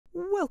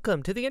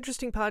Welcome to the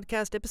Interesting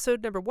Podcast,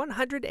 episode number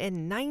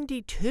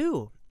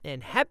 192.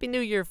 And Happy New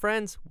Year,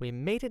 friends. We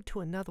made it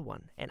to another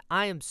one, and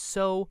I am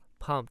so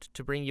pumped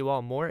to bring you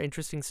all more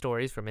interesting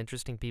stories from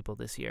interesting people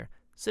this year.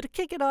 So to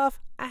kick it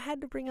off, I had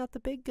to bring out the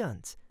big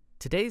guns.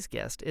 Today's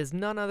guest is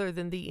none other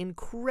than the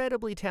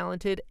incredibly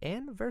talented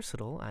and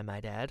versatile, I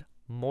might add,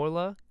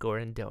 Morla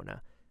Gorrondona.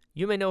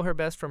 You may know her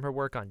best from her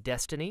work on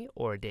Destiny,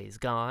 or Days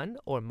Gone,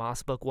 or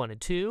Moss Book 1 and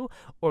 2,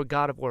 or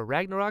God of War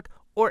Ragnarok,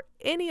 or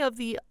any of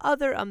the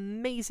other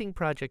amazing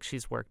projects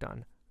she's worked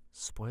on.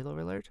 Spoiler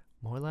alert,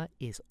 Morla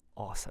is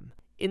awesome.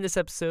 In this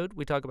episode,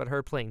 we talk about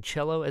her playing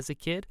cello as a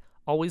kid,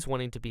 always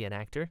wanting to be an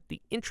actor,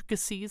 the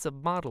intricacies of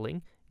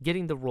modeling,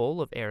 getting the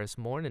role of Eris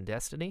Morn in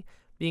Destiny,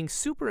 being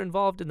super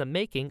involved in the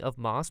making of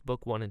Moss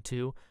Book 1 and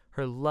 2,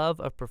 her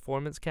love of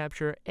performance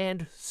capture,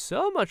 and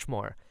so much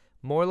more.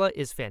 Morla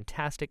is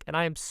fantastic, and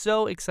I am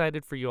so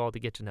excited for you all to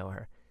get to know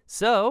her.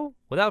 So,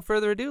 without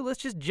further ado,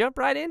 let's just jump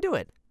right into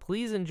it.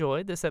 Please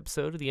enjoy this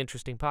episode of the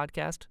Interesting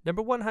Podcast,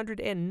 number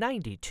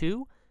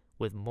 192,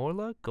 with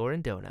Morla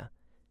Gorrondona.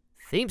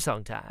 Theme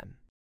song time.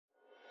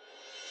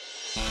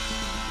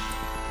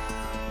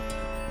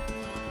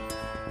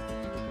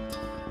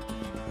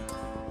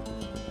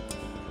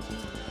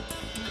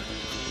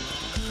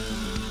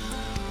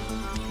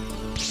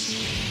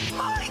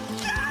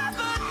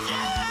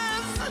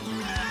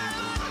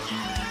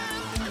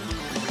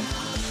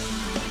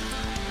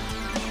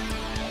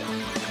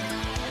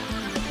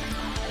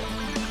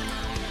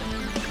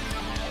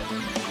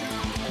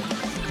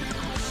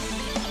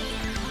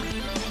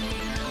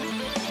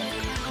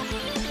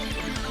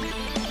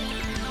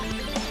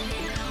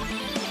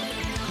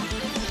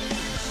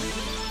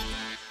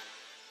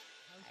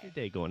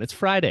 Day going. It's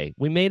Friday.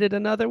 We made it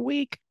another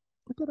week.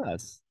 Look at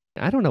us.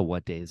 I don't know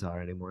what days are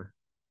anymore.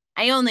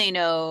 I only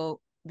know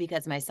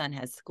because my son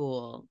has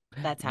school.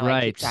 That's how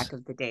I keep track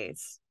of the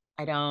days.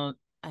 I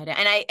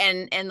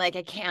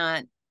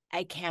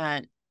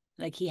can't,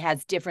 like, he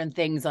has different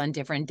things on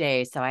different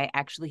days. So I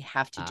actually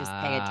have to just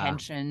pay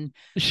attention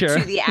to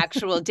the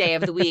actual day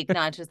of the week,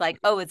 not just like,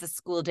 oh, it's a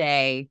school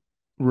day.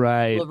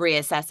 Right. We'll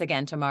reassess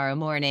again tomorrow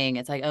morning.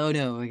 It's like, oh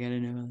no, we gotta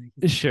know.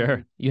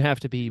 Sure. You have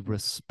to be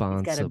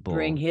responsible. He's got to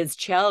bring his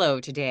cello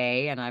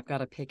today, and I've got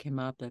to pick him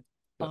up at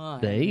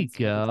 5. There you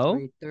go.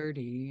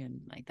 3:30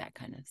 and like that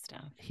kind of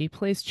stuff. He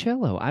plays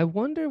cello. I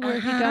wonder where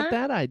he got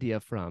that idea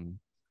from.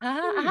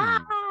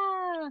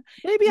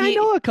 Maybe I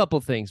know a couple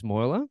things,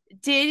 Morla.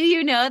 Did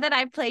you know that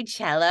I played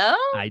cello?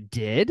 I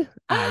did.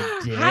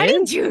 How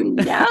did you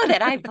know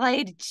that I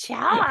played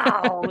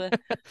cello?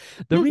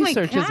 The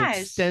research is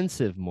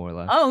extensive,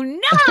 Morla. Oh,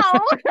 no.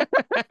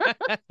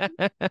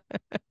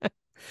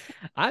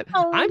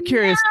 I'm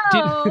curious.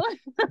 No.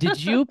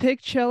 Did you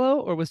pick cello,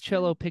 or was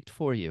cello picked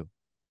for you?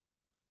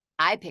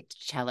 I picked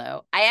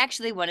cello. I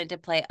actually wanted to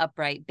play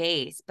upright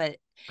bass, but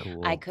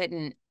I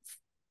couldn't.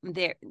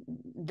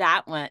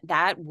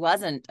 That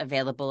wasn't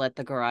available at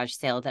the garage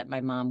sale that my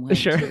mom went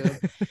to.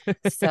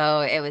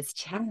 So it was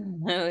cello.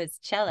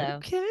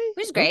 Okay. It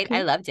was great. Okay.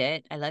 I loved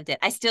it.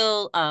 I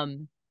still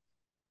I'm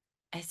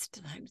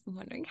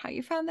wondering how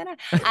you found that out.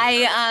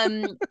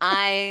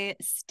 I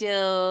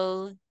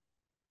still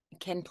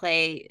can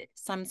play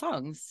some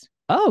songs.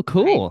 Oh,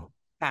 cool.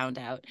 I found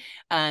out.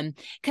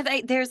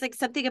 Because there's like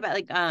something about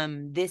like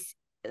this,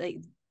 like,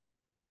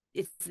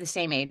 it's the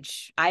same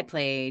age I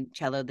played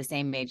cello, the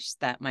same age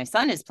that my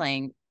son is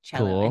playing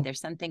cello. Cool. And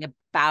there's something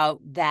about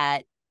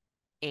that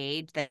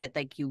age that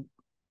like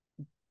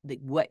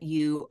what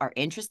you are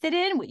interested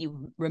in, what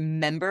you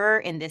remember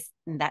in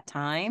that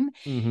time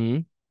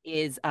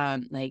is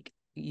like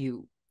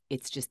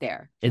it's just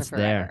there. It's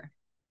forever. There.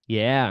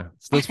 Yeah.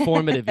 It's those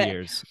formative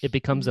years. It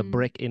becomes a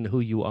brick in who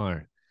you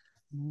are.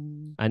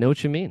 I know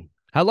what you mean.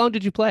 How long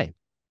did you play?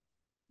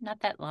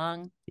 Not that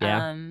long.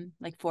 Yeah.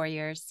 Like 4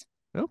 years.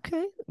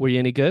 Okay. Were you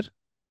any good?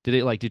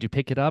 Did you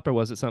pick it up, or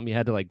was it something you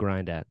had to like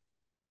grind at?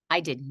 I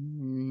did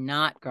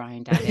not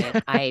grind at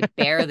it. I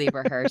barely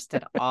rehearsed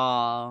at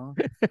all.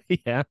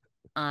 Yeah.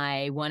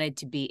 I wanted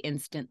to be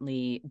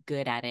instantly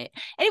good at it.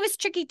 And it was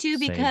tricky too,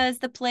 because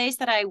the place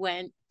that I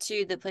went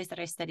to, the place that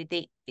I studied,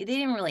 they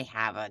didn't really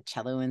have a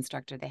cello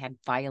instructor. They had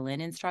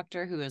violin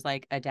instructor who was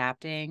like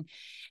adapting,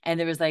 and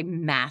there was like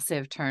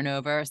massive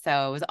turnover. So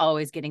I was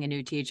always getting a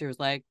new teacher who was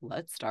like,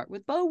 let's start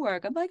with bow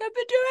work. I'm like, I've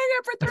been doing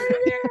it for 3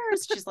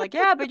 years. She's like,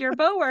 yeah, but your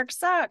bow work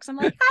sucks. I'm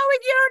like, how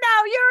would you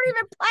know? You don't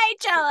even play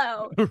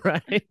cello.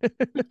 Right.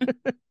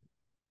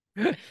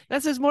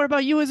 That says more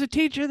about you as a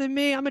teacher than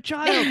me. I'm a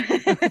child. So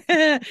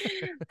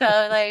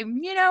like,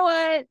 you know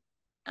what?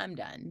 I'm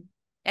done.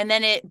 And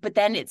then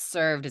it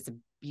served as a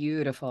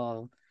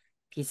beautiful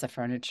piece of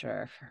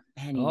furniture for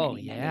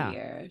many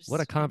years.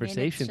 What a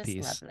conversation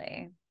piece.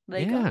 Lovely.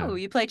 Like, oh,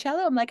 you play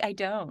cello? I'm like, I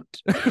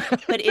don't.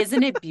 But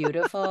isn't it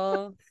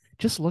beautiful?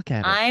 Just look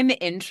at it. I'm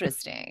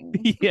interesting.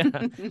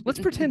 Yeah. Let's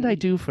pretend I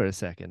do for a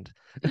second.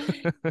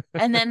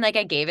 And then like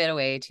I gave it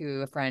away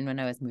to a friend when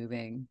I was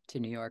moving to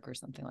New York or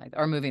something like that,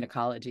 or moving to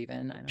college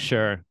even. I don't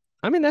know.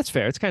 I mean, that's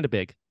fair. It's kind of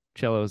big.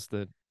 Cello's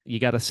you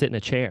got to sit in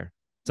a chair.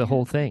 It's a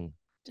whole thing.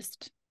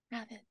 Just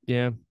have it.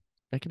 Yeah.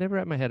 I can never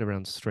wrap my head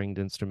around stringed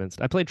instruments.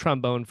 I played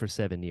trombone for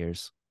 7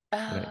 years,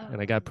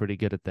 and I got Oh, pretty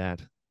good at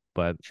that.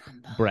 But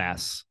trombone.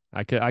 brass,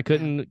 I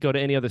couldn't go to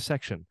any other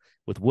section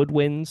with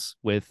woodwinds,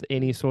 with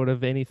any sort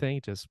of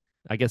anything. Just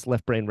I guess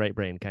left brain, right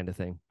brain kind of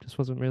thing. Just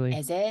wasn't really.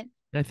 Is it?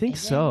 I think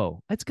Is it?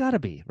 so. It's got to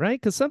be right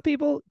because some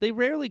people they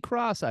rarely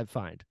cross. I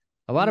find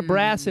a lot of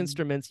brass Mm.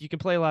 instruments. You can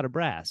play a lot of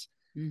brass,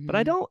 but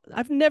I Mm-hmm. don't.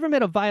 I've never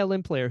met a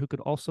violin player who could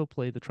also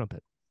play the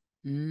trumpet.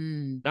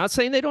 Mm. Not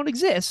saying they don't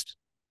exist.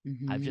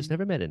 I've just Mm-hmm.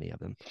 never met any of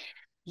them.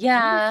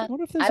 Yeah. I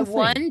wonder if there's I a thing.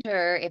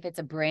 wonder if it's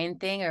a brain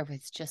thing or if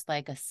it's just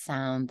like a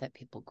sound that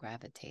people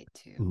gravitate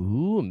to.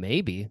 Ooh,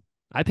 maybe.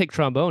 I picked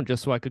trombone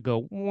just so I could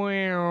go.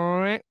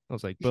 I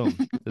was like, boom,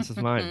 this is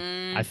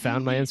mine. I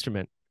found my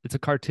instrument. It's a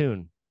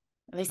cartoon.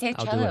 They say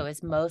I'll do cello it.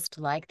 is most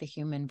like the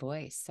human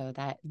voice, so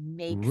that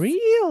makes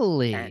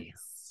Really?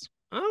 sense.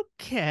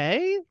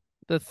 Okay.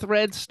 The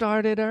thread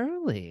started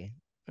early.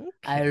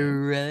 I Okay.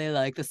 really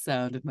like the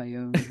sound of my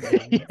own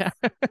voice. Yeah.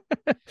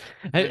 But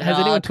it Has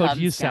all anyone told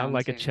you you comes sound down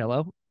like a to,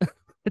 cello?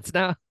 It's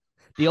now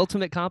the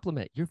ultimate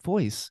compliment. Your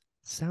voice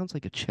sounds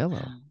like a cello.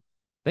 wow,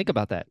 Think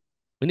about that.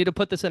 We need to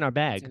put this in our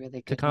that's a bag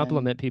really to good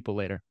compliment one. people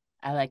later.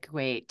 I like,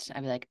 wait,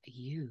 I'd be like,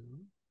 you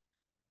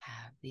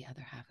have the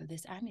other half of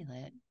this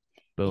amulet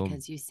Boom.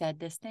 because you said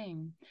this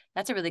thing.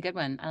 That's a really good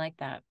one. I like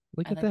that.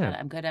 Look I at like that. that.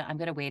 I'm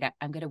gonna wait.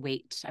 I'm gonna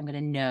wait. I'm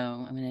gonna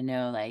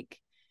know like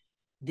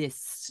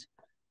this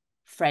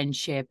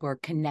friendship or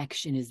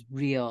connection is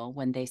real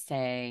when they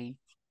say,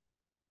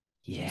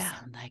 you Yeah.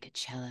 sound like a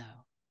cello,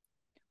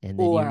 And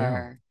then you know.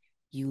 or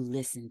you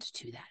listened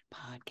to that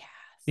podcast.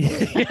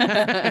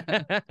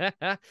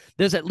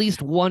 There's at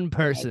least one Like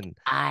person.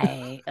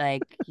 I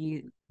like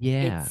you,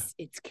 Yeah.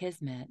 it's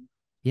kismet,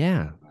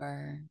 Yeah.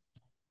 or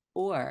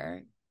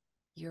or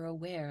you're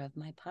aware of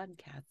my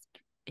podcast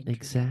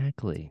intricacies.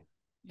 Exactly.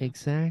 Yeah.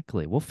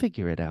 Exactly. We'll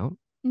figure it out.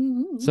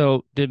 Mm-hmm.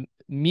 So, did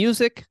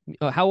music,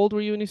 how old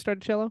were you when you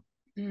started cello?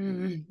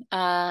 Mm,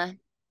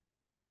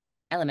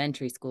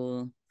 elementary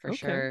school for Okay.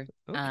 sure.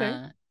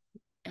 Okay.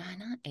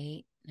 Not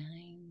 8,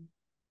 9,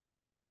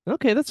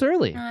 Okay. That's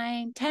early.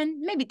 9,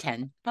 10, maybe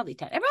 10, probably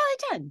 10. Probably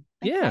 10.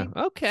 Yeah.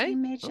 Like Okay.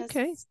 same age as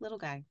Okay. little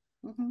guy.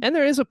 Mm-hmm. And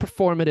there is a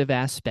performative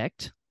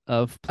aspect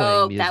of playing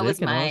Oh, that was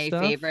music and all that my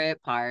stuff.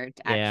 favorite part,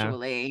 Yeah.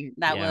 actually.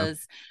 That Yeah.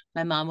 was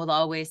my mom would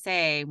always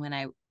say when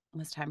I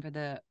was time for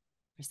the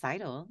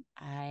recital,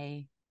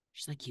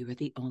 she's like, you were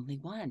the only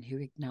one who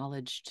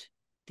acknowledged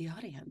the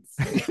audience.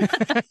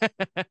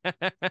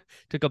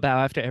 Took a bow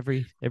after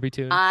every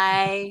tune.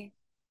 I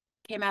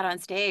came out on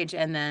stage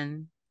and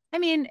then I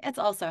mean, it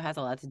also has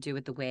a lot to do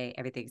with the way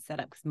everything's set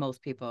up because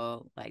most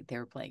people like they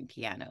were playing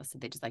piano, so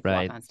they just like walk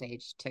Right. on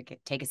stage,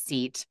 take a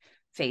seat,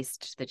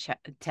 faced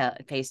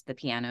the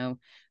piano,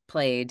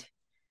 played,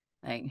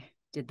 like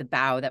did the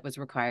bow that was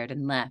required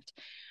and left.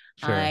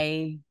 Sure.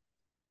 I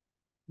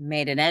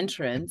made an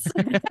entrance.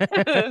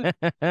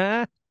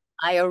 I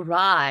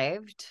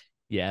arrived. I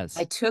Yes.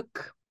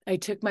 took I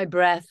took my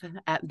breath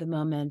at the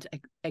moment,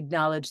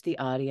 acknowledged the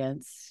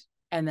audience,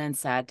 and then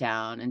sat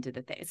down and did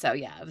the thing. So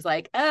yeah, I was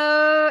like,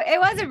 oh, it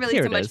wasn't really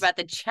Here so it much is. about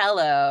the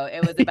cello. It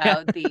was Yeah.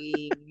 about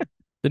the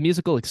The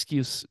musical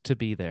excuse to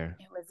be there.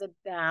 it was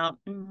about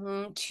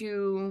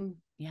to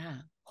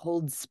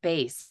hold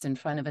space in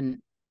front of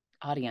an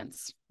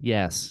audience.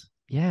 Yes.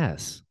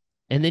 Yes.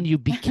 And then you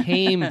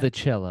became Yeah. the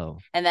cello.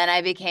 And then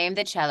I became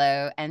the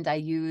cello and I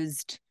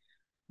used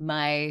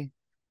my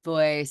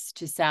voice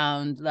to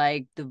sound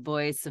like the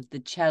voice of the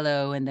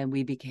cello, and then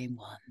we became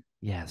one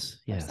Yes.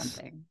 or Yes.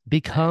 something. I don't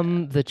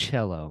Become know. the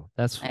cello.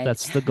 That's I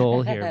that's the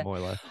goal here,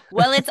 Morla.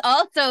 well, it's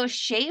also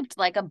shaped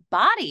like a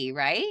body,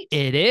 right?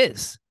 It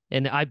is.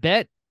 And I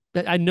bet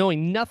that I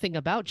knowing nothing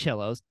about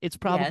cellos, it's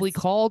probably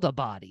Yes. called a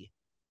body.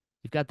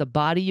 You've got the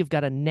body, you've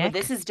got a Well,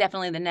 this neck. is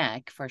definitely the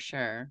neck for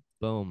sure.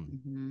 Boom.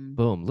 Mm-hmm.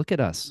 Boom. Look at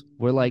us.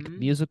 We're like Mm-hmm.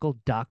 musical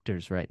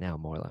doctors right now,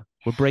 Morla.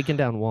 We're breaking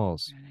down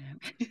walls.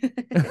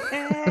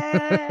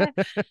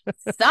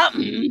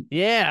 Something.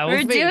 Yeah,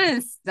 We're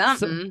doing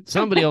something.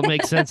 somebody will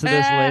make sense of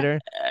this later.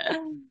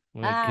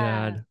 My Ah,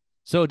 God.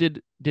 So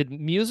did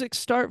music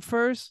start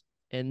first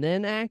and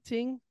then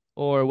acting,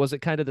 or was it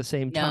kind of the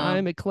same no,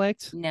 time it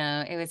clicked?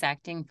 no, it was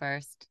acting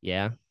first.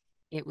 Yeah.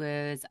 It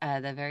was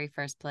the very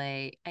first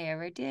play I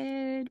ever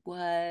did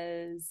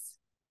was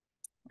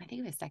I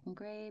think it was second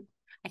grade.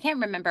 I can't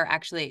remember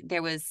actually.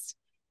 There was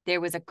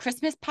a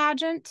Christmas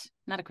pageant,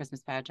 not a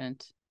Christmas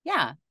pageant.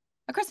 Yeah,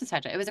 a Christmas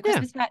pageant. It was a Yeah.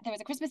 there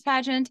was a Christmas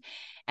pageant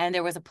and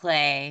there was a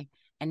play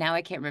and now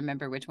I can't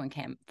remember which one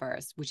came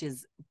first, which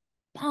is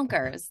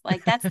bonkers.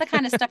 Like that's the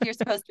kind of stuff you're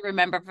supposed to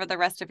remember for the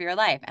rest of your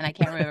life and I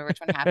can't remember which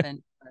one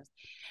happened first.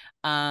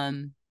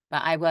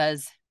 But I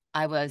was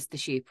the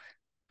sheep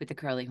with the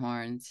curly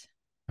horns.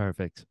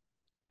 Perfect.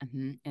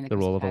 In the The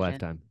role Christmas of a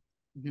pageant.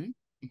 lifetime.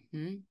 hmm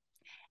hmm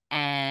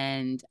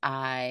And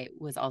I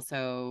was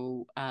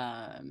also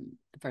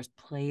the first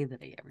play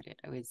that I ever did.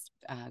 I was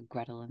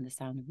Gretel and the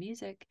Sound of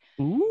Music,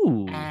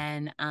 Ooh.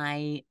 and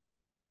I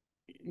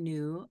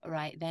knew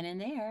right then and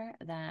there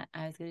that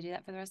I was going to do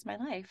that for the rest of my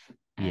life.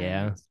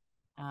 Yeah.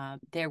 And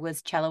there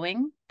was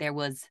celloing, there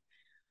was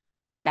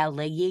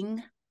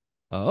balleting.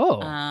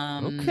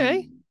 Oh,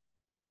 okay.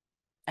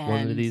 Um,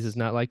 One of and these is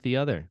not like the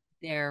other.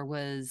 there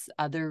was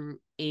other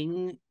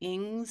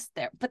ings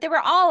there, but they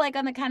were all like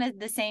on the kind of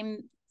the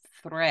same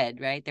thread,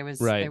 right? Right. There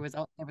was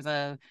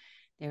a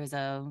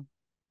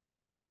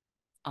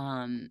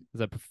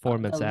The a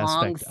performance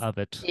long aspect of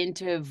it.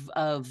 stint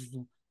of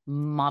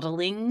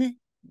modeling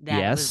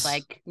that was Yes.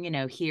 like,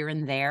 here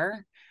and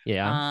there.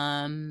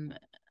 Yeah. Um,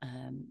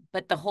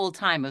 but the whole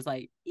time I was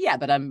like, yeah,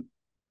 but I'm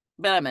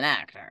an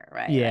actor,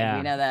 right? Like we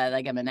Yeah. know that,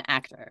 like I'm an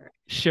actor.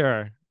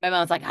 Sure. My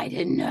mom's like, I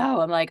didn't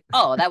know. I'm like,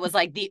 oh, that was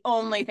like the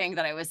only thing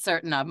that I was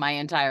certain of my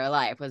entire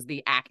life was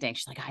the acting.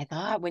 She's like, I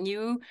thought when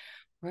you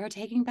were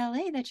taking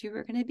ballet that you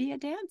were going to be a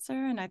dancer.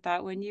 And I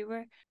thought when you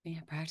were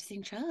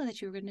practicing cello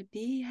that you were going to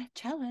be a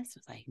cellist.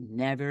 It was like,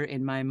 never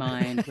in my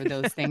mind were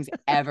those things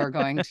ever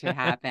going to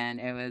happen.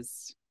 It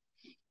was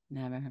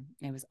never,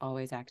 it was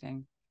always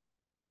acting.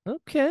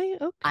 Okay.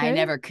 I Okay.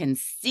 never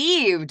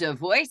conceived of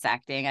voice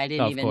acting. I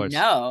didn't Of even course.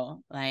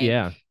 know. Like,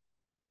 Yeah.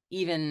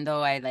 even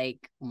though I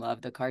like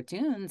love the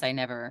cartoons, I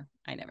never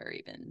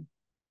even.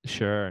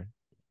 Sure.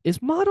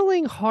 Is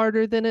modeling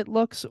harder than it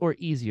looks or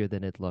easier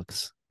than it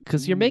looks?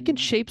 Because you're making Mm.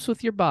 shapes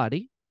with your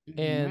body Mm-hmm.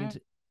 and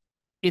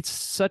it's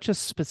such a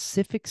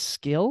specific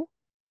skill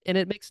and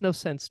it makes no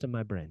sense to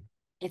my brain.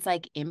 It's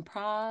like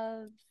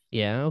improv,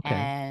 Yeah. Okay.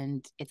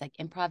 and it's like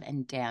improv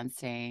and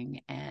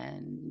dancing,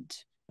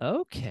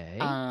 Okay.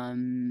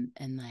 and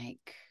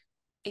like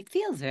it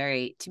feels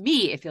very, to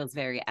me it feels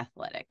very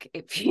athletic.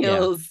 It Yeah.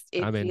 feels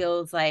I it mean,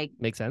 feels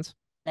makes sense.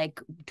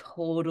 like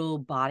total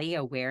body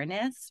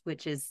awareness,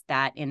 which is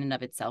that in and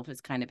of itself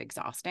is kind of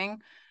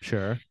exhausting.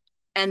 Sure.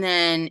 And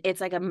then it's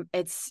like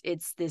it's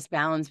this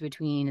balance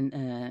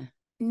between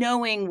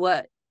knowing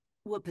what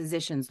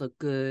positions look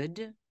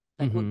good,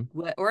 like Mm-hmm.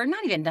 what or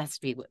not even has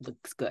to be what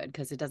looks good,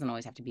 because it doesn't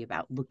always have to be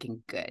about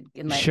looking good,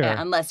 and like Sure.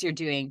 unless you're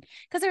doing,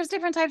 because there's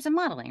different types of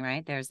modeling,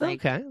 right? There's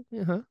like Okay.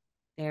 Uh-huh.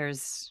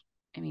 there's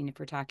I mean, if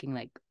we're talking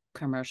like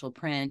commercial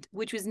print,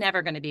 which was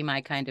never going to be my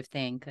kind of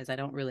thing because I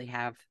don't really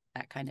have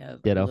that kind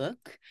of Ditto.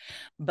 look,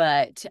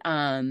 but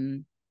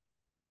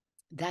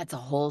that's a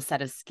whole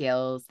set of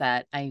skills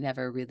that I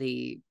never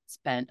really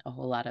spent a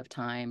whole lot of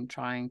time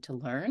trying to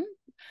learn.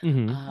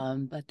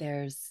 Mm-hmm. But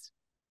there's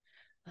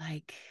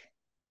like,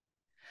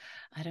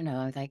 I don't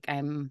know, like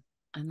I'm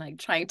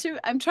like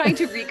I'm trying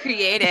to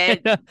recreate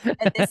it. And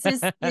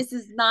this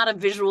is not a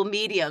visual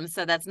medium,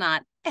 so that's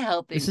not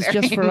helping This is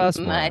just very for us,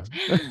 much.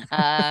 Morla.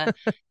 Uh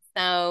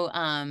so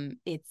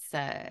it's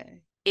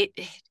it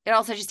it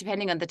also just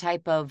depending on the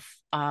type of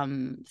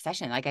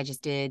session. Like I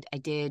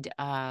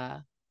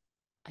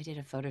did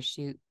a photo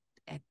shoot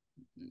at,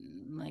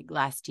 like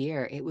last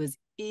year. It was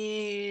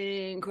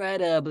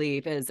incredibly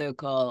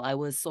physical. I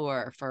was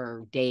sore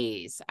for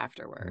days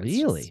afterwards.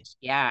 Really? Just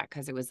yeah,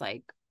 because it was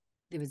like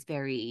it was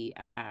very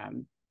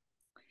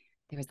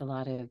there was a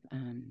lot of A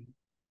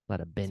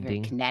lot of it's very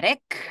bending.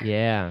 kinetic.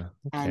 Yeah.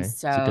 And Okay.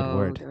 It's a good so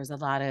word. there was a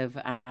lot of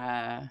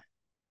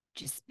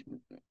just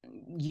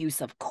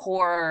use of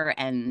core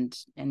and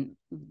then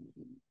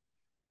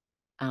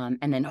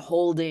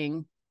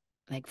holding,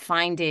 like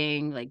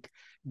finding, like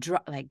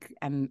like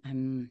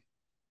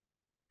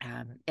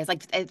it's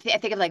like I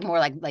think of like more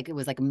like it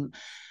was like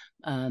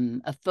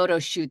a photo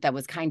shoot that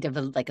was kind of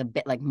like a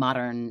bit like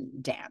modern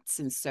dance,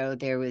 and so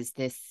there was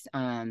this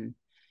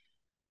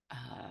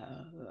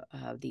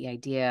the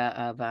idea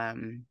of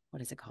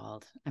what is it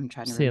called? I'm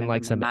trying to Seeing remember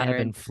like some ebb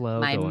and flow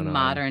my going on.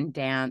 modern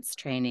dance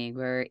training,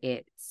 where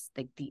it's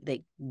like the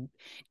like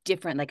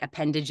different like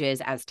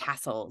appendages as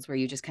tassels, where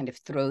you just kind of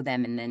throw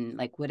them and then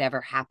like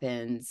whatever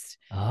happens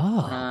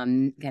Oh.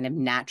 kind of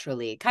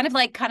naturally, kind of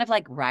like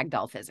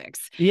ragdoll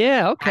physics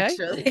Yeah. Okay.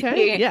 Okay.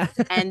 actually. Yeah.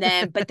 And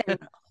then but then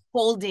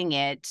holding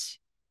it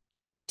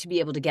to be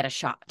able to get a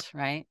shot,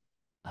 right?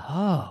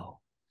 Oh.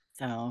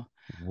 So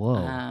Whoa.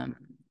 um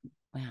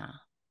wow,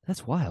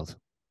 That's wild.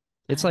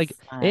 It's like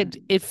that's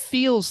it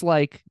feels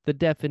like the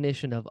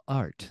definition of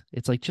art.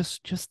 It's like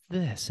just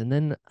this and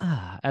then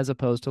as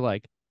opposed to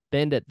like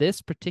bend at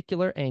this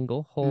particular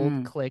angle, hold,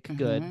 mm, click,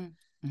 good.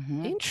 mm-hmm, mm-hmm,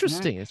 mm-hmm,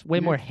 Interesting. It's way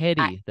mm-hmm. more I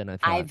heady than I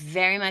I thought.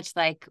 very much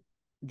like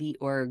the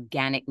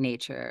organic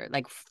nature,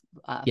 like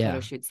photo Yeah.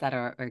 shoots that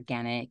are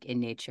organic in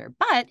nature.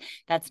 But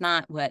that's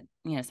not what,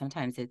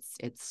 sometimes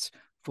it's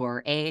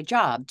for a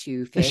job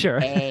to fit Sure.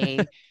 a,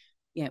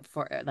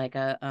 for like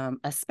a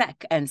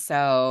spec. And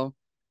so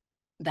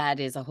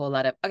that is a whole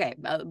lot of, okay,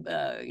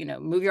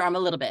 move your arm a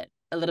little bit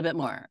more, a little bit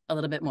more, a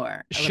little bit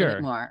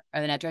Sure. more,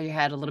 and then turn your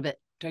head a little bit,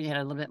 turn your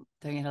head a little bit,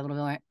 turn your head a little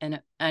bit more,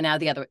 and now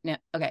the other way. No,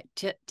 okay,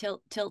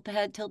 tilt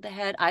the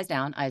head, eyes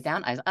down, eyes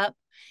up.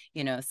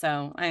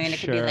 So I mean, it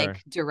could be like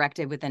Sure.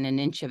 directed within an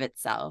inch of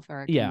itself,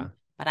 or it Yeah. can.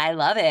 But I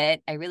love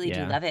it. I really do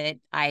Yeah. love it.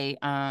 I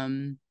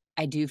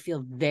do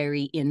feel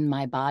very in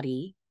my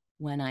body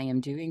when I am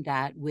doing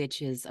that,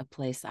 which is a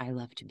place I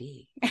love to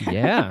be.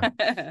 Yeah.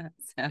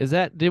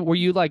 So. Were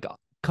you like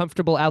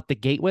comfortable out the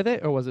gate with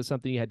it, or was it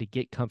something you had to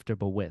get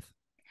comfortable with?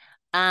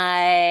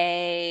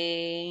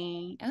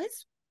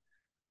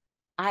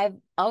 I've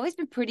always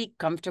been pretty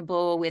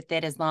comfortable with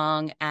it as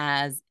long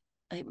as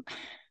like,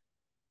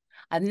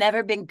 I've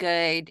never been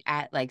good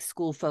at like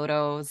school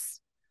photos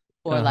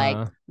or like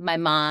Uh-huh. my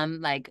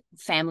mom, like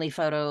family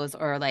photos,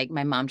 or like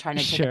my mom trying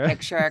to take a Sure.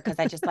 picture. Cause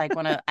I just like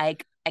want to, I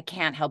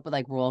can't help but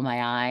like roll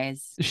my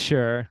eyes.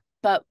 Sure.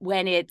 But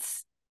when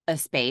it's a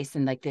space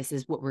and like, this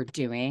is what we're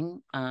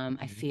doing, I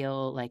Mhm.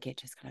 feel like it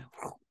just kind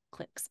of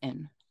clicks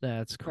in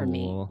That's for me.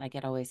 cool. Like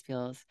it always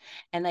feels,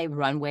 and like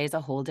runway is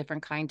a whole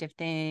different kind of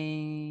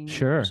thing, which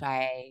Sure.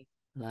 I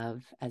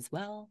love as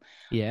well.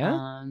 Yeah.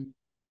 Um,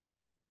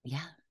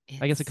 yeah,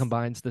 I guess it it's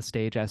combines the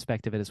stage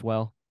aspect of it as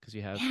well because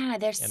you have yeah,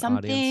 an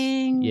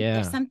audience. there's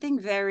Yeah. something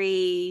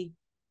very,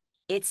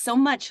 it's so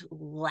much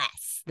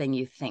less than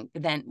you think.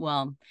 Then,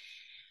 well,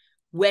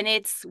 when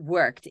it's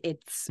worked,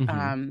 it's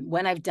Hmm.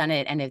 when I've done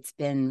it and it's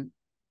been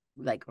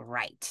like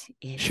right,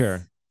 it's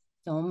Sure.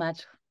 so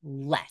much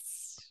less.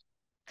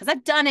 Because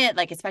I've done it,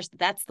 like, especially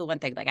that's the one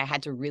thing, like, I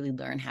had to really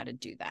learn how to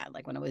do that.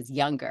 Like, when I was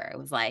younger, it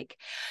was like,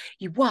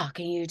 you walk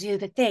and you do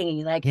the thing, and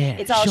you like, Yeah.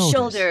 it's all Shoulders.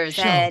 shoulders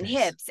and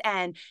Shoulders. hips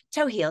and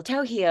toe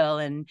heel,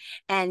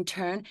 and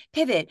turn,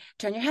 pivot,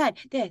 turn your head,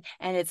 this.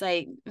 And it's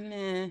like,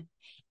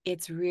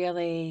 it's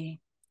really,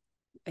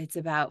 it's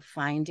about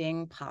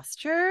finding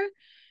posture.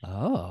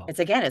 Oh. It's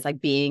again, it's like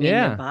being in your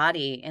Yeah.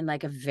 body in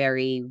like a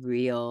very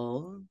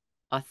real,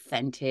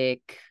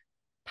 authentic,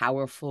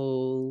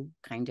 powerful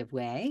kind of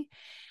way.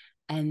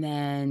 And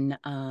then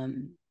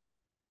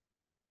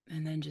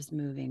just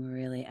moving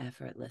really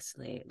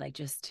effortlessly. Like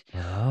just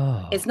it's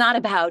Oh. not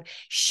about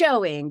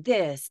showing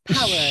this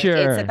power. It's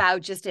Sure.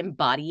 about just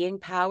embodying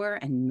power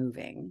and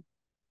moving.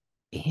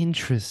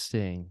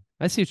 Interesting.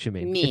 I see what you To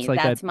mean. It's me, like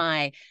a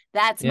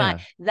yeah.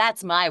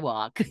 that's my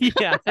walk.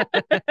 Yeah. Well,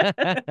 it's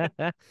like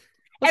that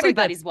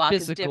Everybody's walk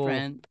is physical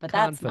different, but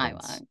that's my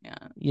confidence, walk.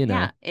 Yeah. you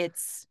Yeah. know.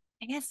 It's,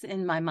 I guess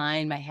in my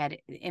mind,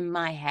 in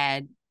my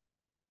head,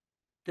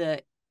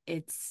 the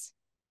it's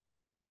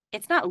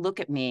not look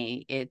at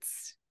me.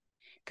 It's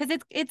because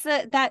it's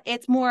a that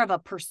it's more of a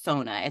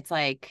persona.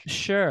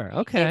 Sure. It's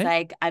Okay.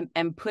 like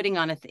I'm putting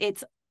on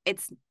it's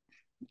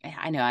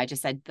I know I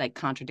just said like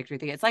contradictory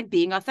thing. It's like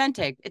being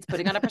authentic. It's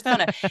putting on a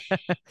persona.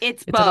 It's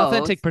It's an both.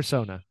 authentic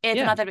persona. It's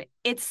an Yeah. authentic.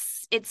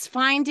 It's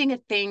finding a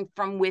thing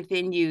from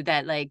within you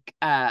that like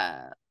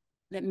that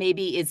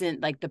maybe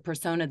isn't like the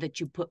persona that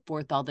you put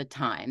forth all the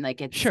time.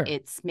 Like Sure.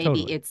 it's maybe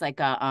Totally. it's like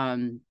a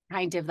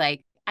kind of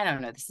like I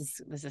don't know.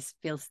 This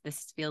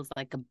feels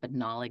like a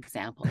banal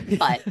example,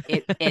 but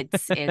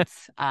it's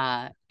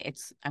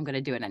I'm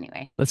gonna do it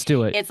anyway. Let's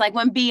do it. It's like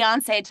when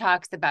Beyonce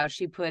talks about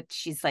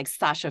she's like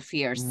Sasha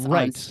Fierce on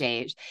Right.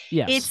 stage.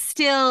 It's Yes.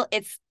 still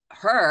it's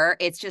her.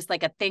 It's just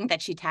like a thing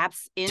that she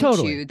taps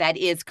Totally. into that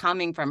is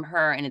coming from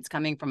her and it's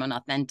coming from an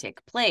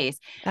authentic place.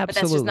 But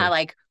that's just not Absolutely.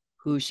 like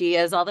who she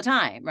is all the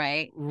time,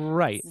 right? It's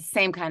Right. the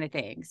same kind of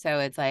thing. So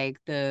it's like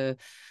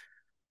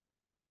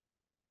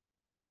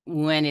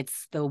when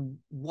it's the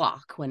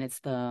walk, when it's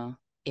the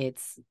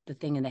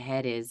thing in the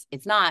head is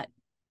it's not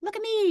look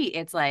at me.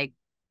 It's like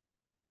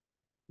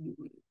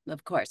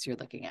of course you're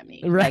looking at me.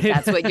 Like Right.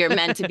 that's what you're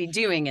meant to be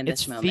doing in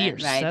It's this moment,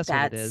 fierce. right? That's what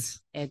it That's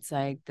is. it's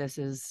like this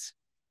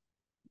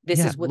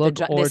Yeah. is what Look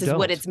or this is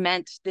what don't. it's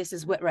meant. This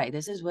is what right.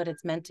 This is what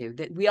it's meant to.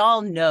 That we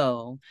all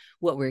know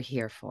what we're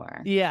here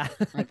for. Yeah.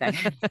 Like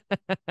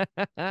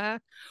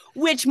that.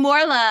 Which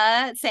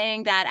Morla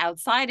saying that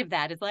outside of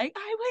that is like,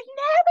 I would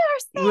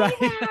never Right.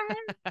 say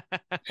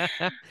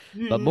that.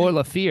 But more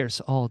La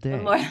Fierce all day.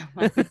 More,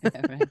 right.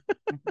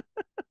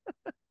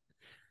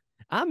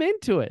 I'm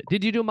into it.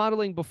 Did you do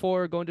modeling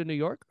before going to New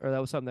York, or that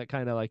was something that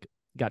kind of like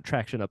got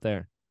traction up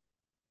there?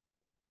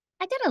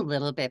 I did a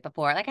little bit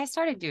before. Like well,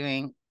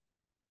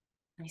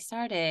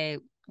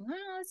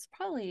 it's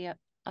probably, I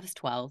was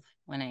 12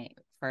 when I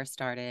first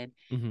started,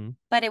 Mm-hmm.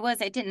 but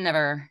it didn't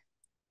never,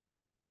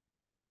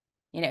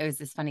 it was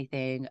this funny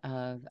thing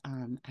of,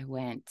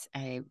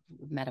 I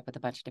met up with a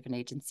bunch of different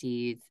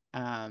agencies,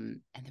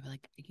 and they were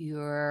like,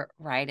 you're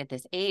right at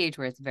this age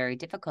where it's very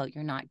difficult.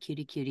 You're not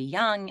cutie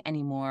young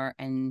anymore,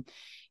 and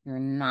you're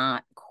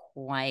not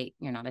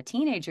a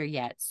teenager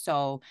yet.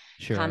 So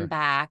come Sure.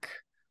 back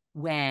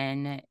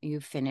when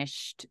you've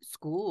finished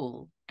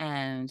school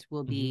and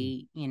we'll Mm-hmm.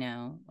 be,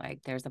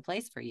 like there's a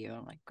place for you.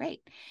 I'm like,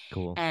 great.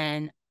 Cool.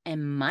 And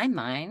in my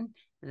mind,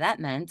 that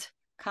meant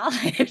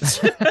college.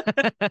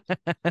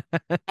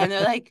 And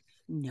they're like,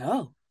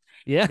 no,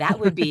 Yeah. that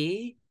would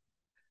be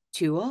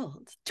too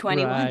old.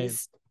 21 Right.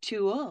 is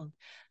too old.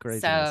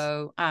 Craziness.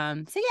 So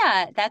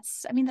yeah,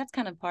 that's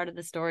kind of part of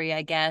the story,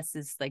 I guess,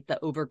 is like the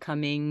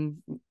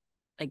overcoming,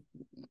 like,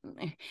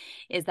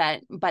 is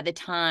that by the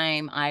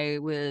time I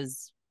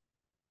was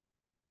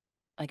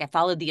like, I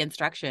followed the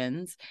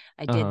instructions,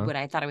 I did Uh-huh. what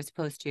I thought I was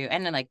supposed to.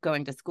 And then like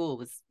going to school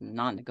was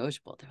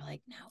non-negotiable. They were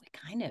like, no, we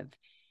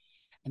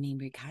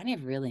kind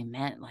of really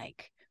meant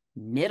like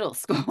middle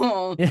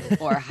school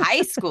or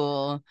high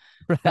school.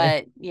 Right.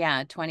 But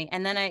yeah, 20.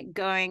 And then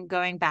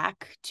going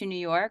back to New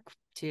York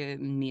to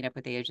meet up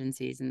with the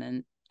agencies. And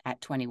then at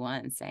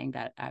 21 saying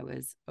that I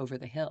was over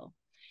the hill.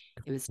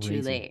 It was too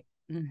Crazy. late.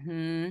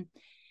 And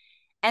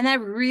that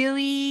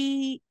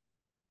really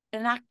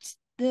knocked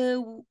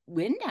the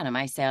wind out of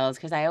my sails,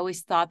 because I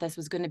always thought this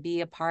was going to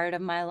be a part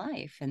of my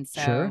life. And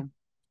Sure. so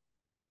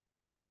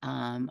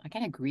I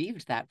kind of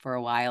grieved that for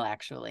a while,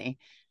 actually.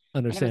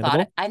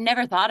 Understandable. I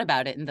never thought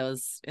about it in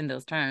those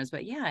terms,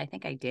 but yeah, I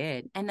think I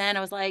did. And then I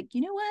was like,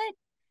 you know what?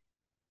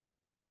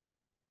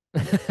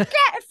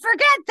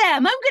 Forget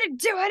them. I'm gonna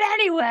do it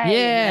anyway. Yeah.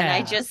 And then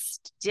I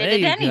just did there it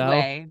you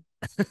anyway.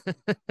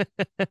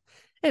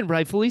 And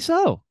rightfully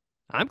so.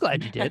 I'm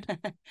glad you did.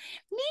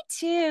 Me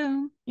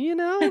too.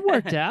 It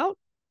worked out.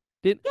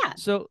 Yeah.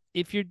 So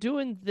if you're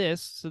doing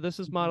this, so this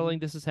is modeling,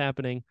 this is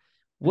happening.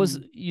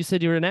 Mhm. You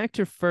said you were an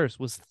actor first.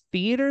 Was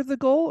theater the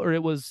goal, or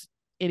it was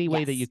any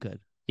way that you Yes. could?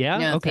 Yeah.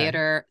 No, Okay.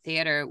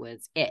 theater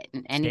was it.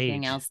 And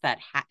anything Stage. else that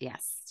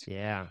yes.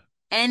 Yeah.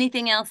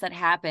 Anything else that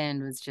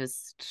happened was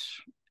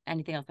just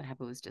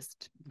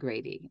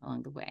gravy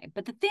along the way.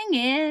 But the thing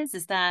is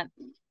that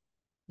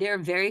there are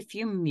very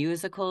few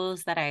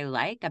musicals that I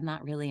like. I'm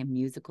not really a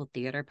musical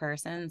theater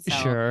person. So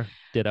Sure.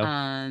 Ditto.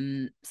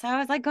 so I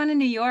was like going to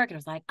New York and I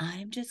was like,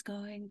 I'm just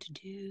going to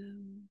do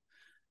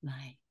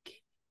like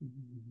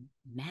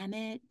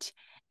Mammoth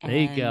There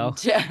you go.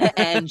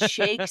 and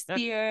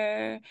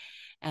Shakespeare.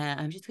 And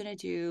I'm going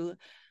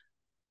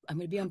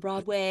to be on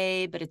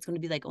Broadway, but it's going to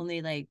be like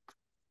only like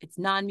it's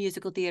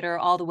non-musical theater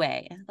all the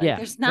way. Like Yeah.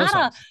 there's No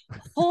not songs. a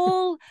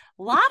whole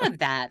lot of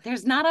that.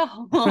 There's not a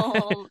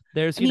whole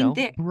There's,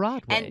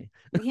 Broadway. And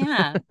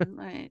yeah.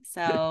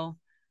 So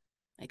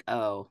like,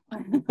 oh,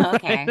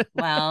 okay.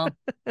 Well,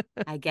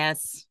 I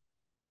guess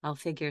I'll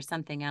figure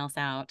something else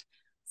out.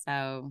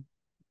 So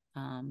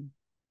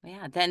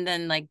yeah,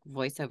 then like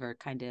voiceover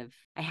kind of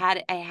I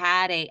had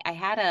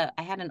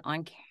an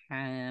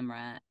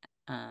on-camera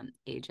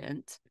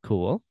agent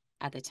Cool.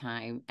 at the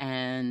time,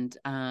 and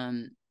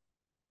I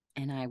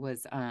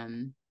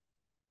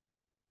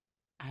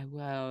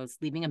was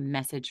leaving a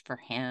message for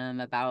him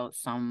about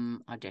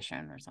some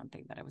audition or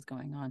something that I was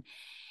going on,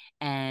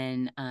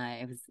 and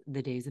it was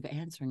the days of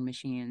answering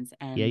machines,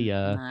 and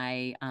Yeah.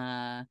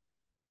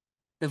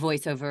 the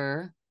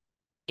voiceover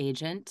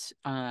agent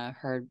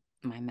heard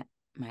my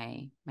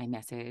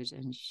message,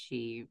 and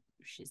she's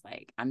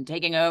like, I'm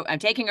taking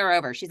her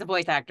over. She's a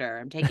voice actor.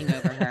 I'm taking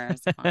over her.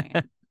 So,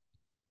 okay.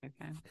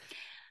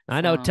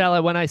 I know. Tell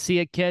it when I see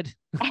it, kid.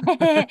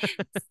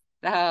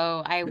 So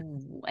I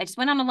just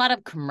went on a lot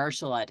of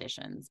commercial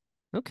auditions.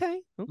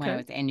 Okay. When I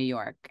was in New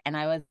York, and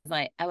I was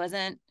like, I was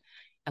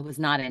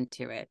not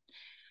into it.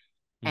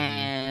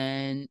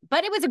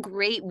 But it was a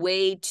great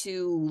way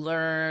to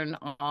learn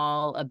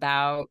all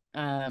about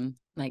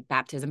like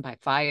baptism by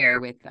fire,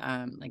 with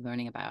like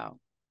learning about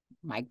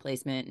mic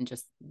placement and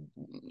just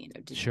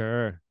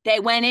Sure.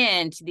 They went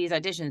into these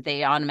auditions,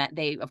 they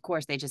of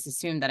course they just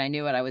assumed that I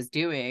knew what I was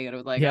doing, and it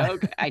was like, Yeah.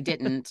 okay, I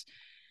didn't.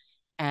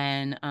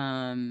 And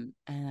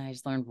I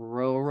just learned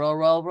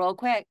real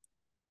quick.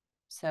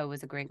 So it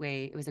was a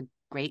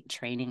great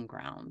training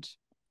ground.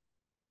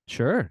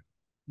 Sure.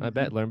 I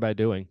bet learn by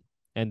doing,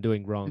 and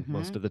doing wrong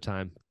most Mm-hmm. of the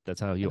time.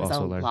 That's how you It was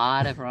also a learn.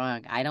 lot of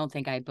wrong. I don't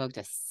think I booked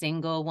a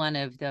single one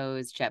of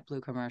those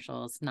JetBlue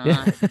commercials.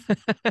 Not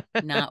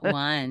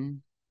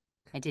one.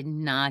 I did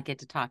not get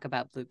to talk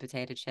about blue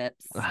potato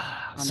chips on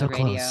the So close.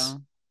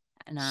 radio.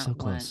 Not So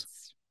close.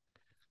 once.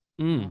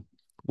 Mm.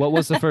 What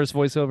was the first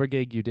voiceover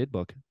gig you did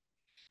book?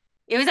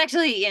 It was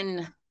actually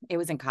in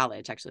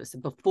college, actually. So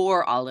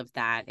before all of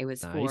that, it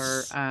was for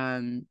Nice.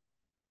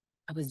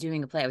 I was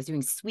doing a play. I was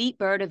doing Sweet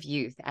Bird of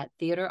Youth at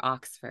Theater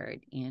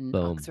Oxford in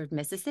Boom. Oxford,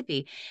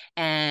 Mississippi.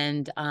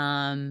 And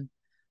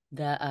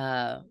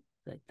the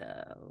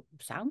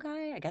sound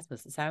guy, I guess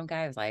was the sound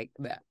guy, was like,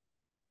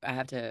 I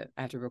have to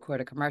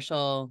record a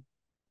commercial.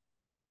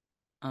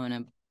 I'm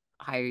gonna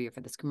hire you for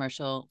this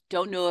commercial.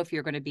 Don't know if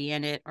you're gonna be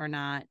in it or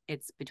not.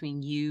 It's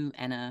between you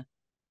and a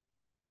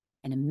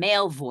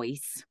male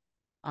voice.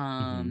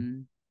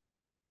 But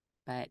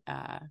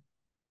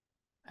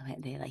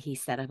he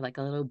set up like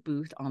a little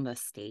booth on the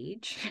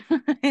stage.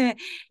 There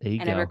you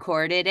And go. I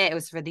recorded it. It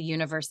was for the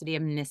University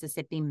of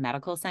Mississippi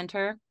Medical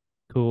Center.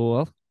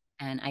 Cool.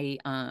 And it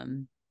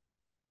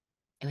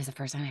was the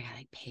first time I got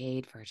like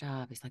paid for a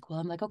job. He's like, well,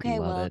 I'm like, okay,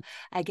 Love well, it.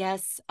 I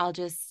guess I'll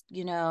just,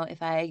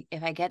 if I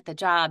get the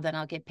job, then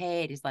I'll get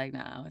paid. He's like,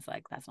 no, it's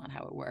like, that's not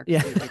how it works.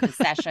 Yeah. You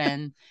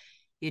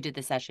did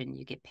the session,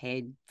 you get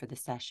paid for the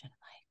session. I'm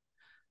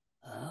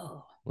like,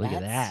 oh, Look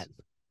at that.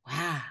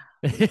 Wow.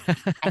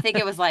 I think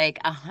it was like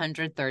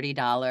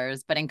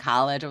 $130, but in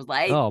college it was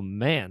like, oh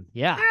man,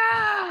 yeah.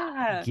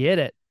 ah! Get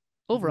it.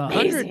 Over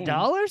Amazing.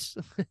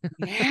 $100?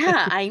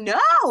 Yeah, I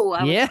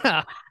know.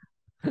 Yeah.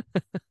 It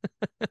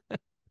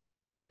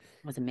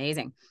was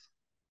amazing.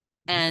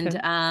 And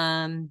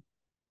Okay.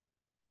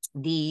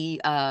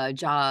 the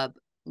job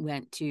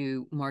went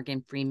to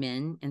Morgan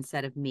Freeman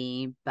instead of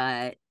me,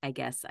 but I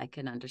guess I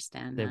can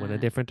understand They that. went a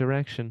different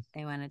direction.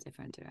 They went a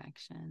different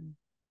direction.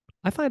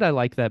 I find I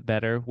like that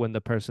better when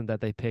the person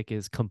that they pick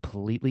is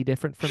completely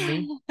different from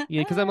me.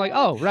 Yeah, because I'm like,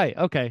 oh, right,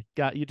 okay,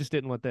 you just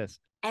didn't want this.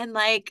 And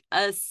like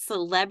a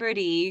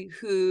celebrity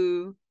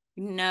who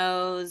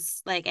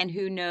knows, like,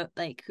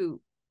 who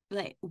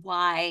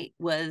why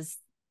was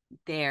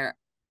there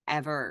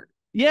ever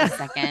Yeah. the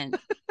second.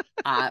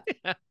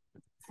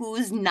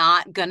 Who's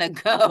not gonna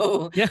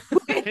go Yeah.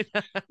 with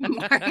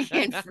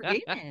Morgan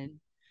Freeman?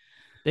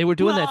 They were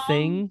doing that Well,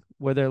 thing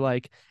where they're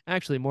like,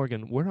 actually,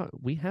 Morgan,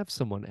 we have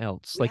someone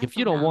else. we Like, have if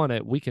you someone don't else. want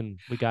it,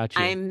 we got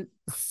you. I'm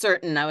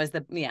certain that was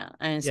I'm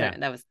Yeah. certain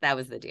that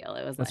was the deal.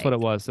 It was That's what it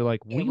like was. They're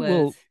like, it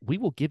was, we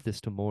will give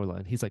this to Morla.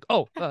 And he's like,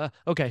 oh,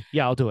 okay,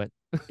 yeah, I'll do it.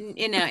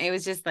 it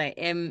was just like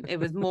it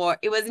was more.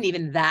 It wasn't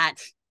even that.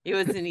 It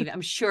wasn't even.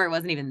 I'm sure it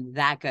wasn't even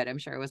that good. I'm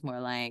sure it was more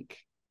like,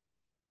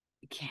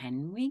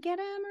 can we get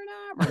him or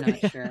not? We're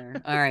not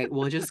sure. All right,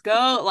 we'll just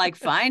go like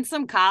find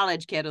some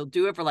college kid who'll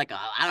do it for like,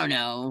 I don't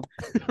know,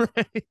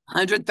 Right.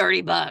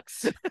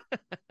 $130.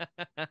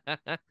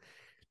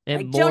 And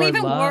Like, don't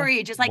even Morla,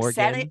 worry. Just like Morgan.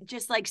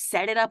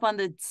 set it up on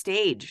the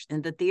stage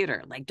in the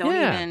theater. Like,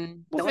 Yeah,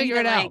 we'll don't figure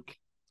even it out. like,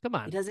 Come it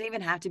on. doesn't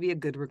even have to be a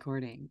good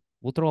recording.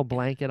 We'll throw a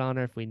blanket on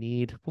her if we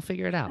need. We'll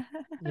figure it out.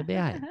 You'll be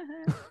all right.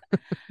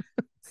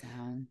 So,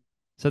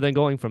 So then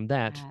going from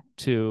that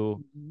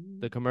to mm-hmm.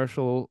 the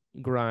commercial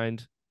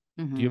grind,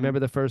 do you Mm-hmm. remember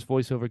the first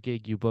voiceover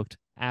gig you booked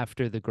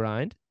after the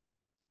grind?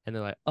 And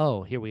they're like,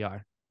 oh, here we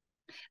are.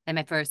 And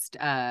my first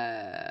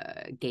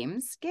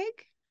games gig,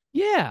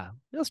 Yeah,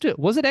 let's do it.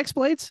 Was it X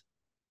Blades?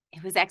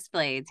 it was X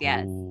Blades.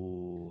 Yes,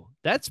 Ooh,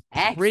 that's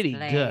X pretty good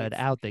Blades.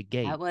 out the That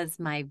gate. was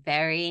my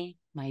very,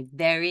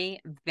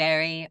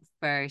 very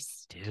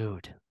first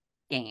Dude.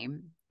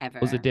 game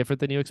Was it ever. different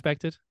than you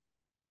expected?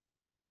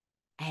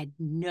 I had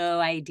no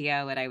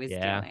idea what I was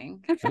Yeah.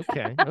 doing.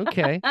 Okay.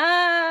 Okay.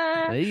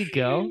 There you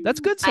go. That's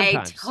good I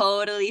sometimes.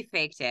 totally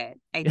faked it.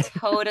 I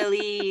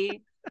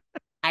totally,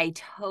 I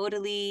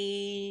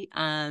totally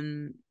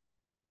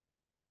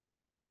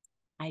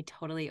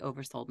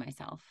oversold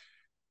myself.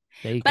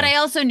 There you But go. I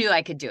also knew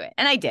I could do it.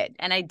 And I Yeah,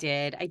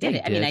 did you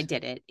it. I mean, I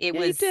did. did it. It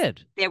Yeah, you was,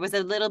 did. there was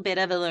a little bit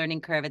of a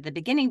learning curve at the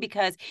beginning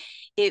because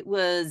it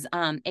was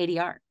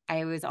ADR.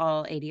 I was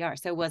all ADR.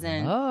 So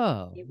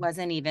Oh, it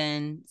wasn't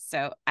even,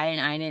 so I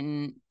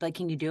didn't like,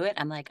 can you do it?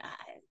 I'm like,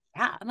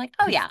 yeah. I'm like,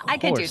 oh of yeah, I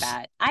can do course.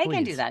 that. I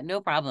can do Please. that.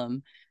 No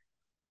problem.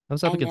 I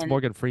was up And against then,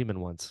 Morgan Freeman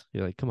once.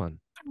 You're like, come on.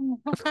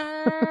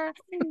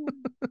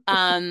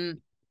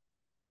 um,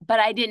 but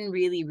I didn't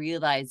really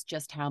realize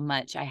just how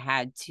much I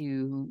had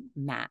to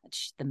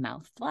match the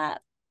mouth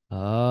flap.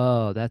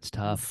 Oh, that's And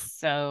tough.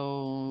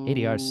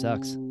 ADR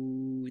sucks. so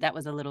Mm,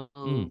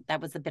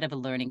 that was a bit of a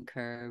learning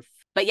curve.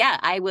 But yeah,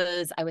 I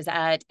was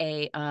at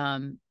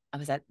I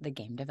was at the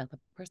Game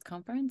Developers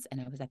Conference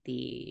and I was at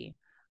the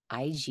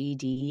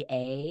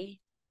IGDA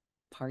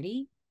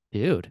party.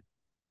 dude,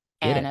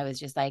 get And it. I was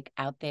just like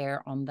out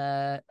there on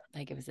the,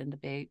 like, it was in the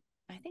big,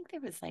 I think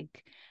there was like,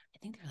 I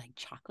think there were like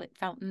chocolate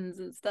fountains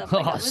and stuff.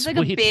 Like Oh, it was like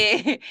a sweet.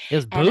 big, It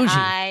was and bougie.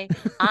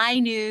 I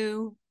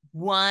knew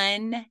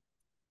one,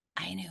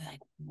 I knew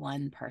like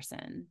one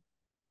person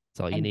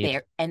That's all you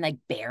need. and like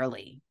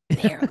barely.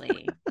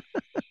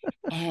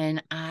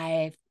 And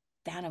I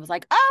was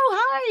like, oh,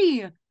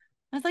 hi.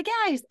 I was like,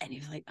 yeah. And he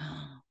was like,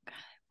 oh,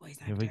 God, voice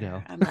Here we actor.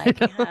 go. I'm like,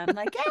 yeah. I'm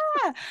like,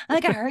 yeah. I'm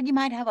like, I heard you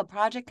might have a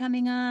project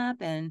coming up.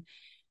 And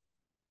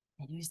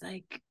he was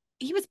like,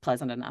 he was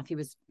pleasant enough. He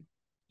was,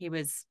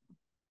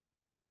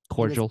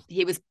 Cordial.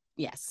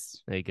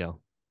 yes. There you go.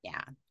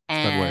 Yeah. It's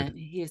a good word. And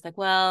he was like,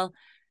 well,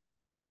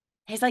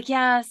 he's like,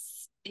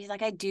 yes. He's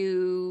like, I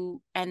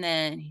do. And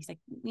then he's like,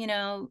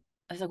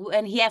 I was like,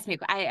 and he asked me,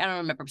 I don't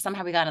remember.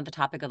 Somehow we got on the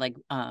topic of like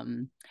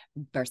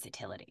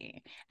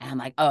versatility. And I'm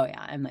like, oh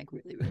yeah, I'm like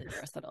really, really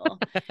versatile.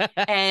 I'm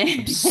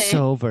And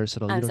so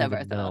versatile. You I'm don't so even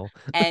versatile. know.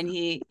 And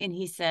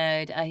he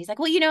said, he's like,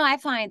 well, I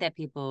find that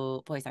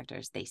voice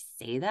actors, they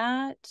say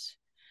that,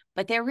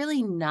 but they're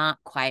really not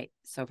quite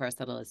so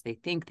versatile as they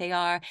think they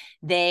are.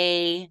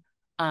 They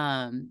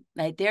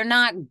like they're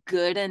not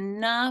good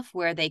enough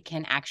where they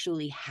can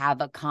actually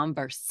have a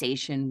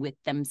conversation with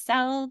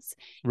themselves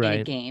in a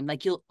Right. game.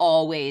 Like you'll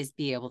always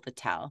be able to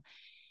tell.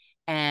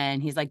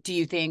 And he's like, do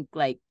you think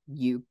like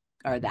you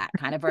are that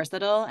kind of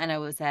versatile? And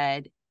I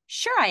said,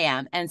 sure I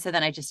am. And so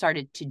then I just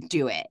started to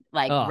do it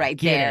like Oh, right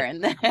get there. it.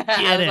 And then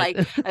Get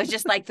it. I was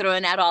just like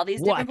throwing out all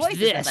these different Watch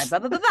voices. And I was like, this. blah,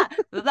 blah, blah, blah,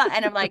 blah, blah.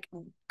 And I'm like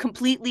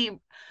completely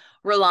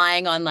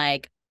relying on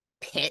like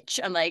pitch.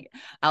 I'm like,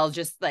 I will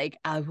just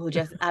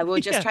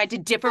Yeah. try to Oh,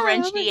 over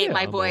differentiate here.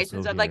 my I'm voice. And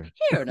also so I'm like, here.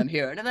 here and I'm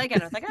here. And I'm like, I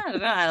don't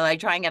know. I'm like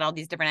trying out all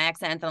these different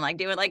accents. And I'm like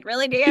doing like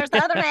really dear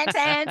Southern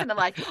accents. And I'm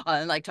like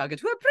talking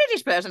to a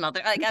British person out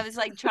there. Like I was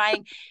like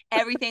trying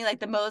everything, like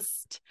the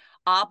most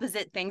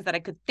opposite things that I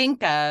could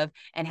think of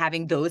and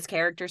having those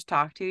characters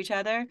talk to each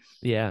other.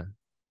 Yeah.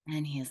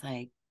 And he's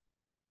like,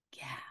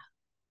 yeah,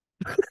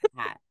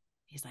 that.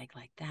 He's like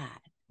that.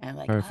 And I'm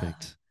like, oh,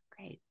 Perfect.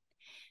 great.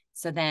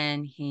 So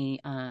then he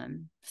hired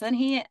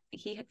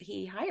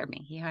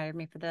me. He hired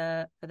me for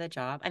the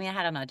job. I mean, I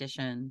had an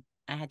audition.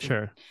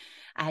 Sure.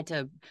 I had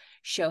to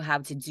show how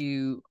to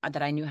do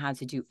that. I knew how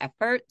to do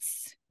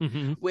efforts,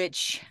 Mm-hmm.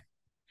 which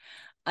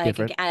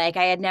Different. I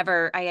had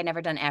never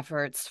done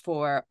efforts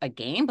for a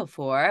game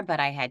before, but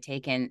I had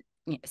taken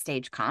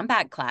stage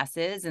combat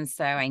classes, and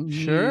so I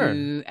Sure.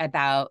 knew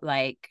about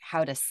like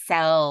how to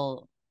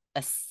sell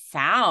a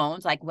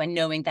sound, like when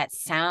knowing that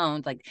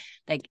sound, like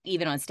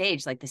even on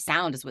stage, like the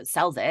sound is what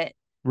sells it.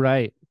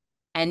 Right.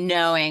 And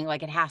knowing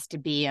like it has to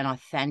be an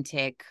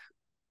authentic,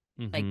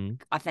 like Mm-hmm.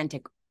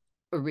 authentic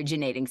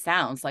originating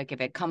sounds. Like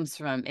if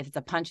it's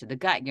a punch to the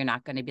gut, you're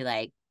not going to be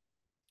like,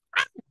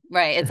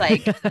 right. It's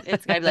like,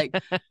 it's going to be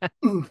like,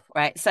 oof,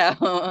 right.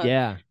 So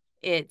Yeah.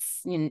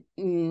 it's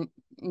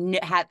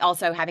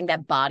also having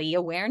that body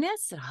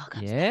awareness. It all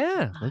comes back to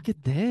Yeah. Look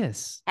at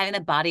this. having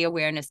the body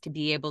awareness to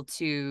be able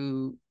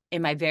to,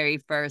 in my very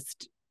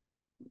first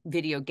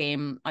video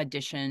game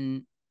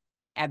audition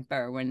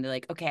ever, when they're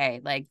like,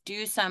 okay, like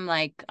do some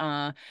like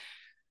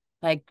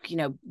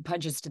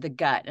punches to the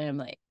gut, and I'm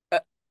like,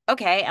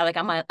 okay,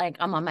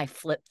 I'm on my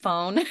flip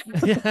phone,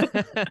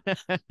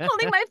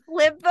 holding my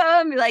flip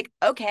phone, like,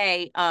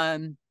 okay,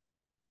 and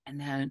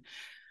then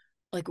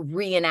like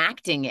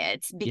reenacting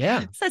it, because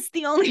Yeah. that's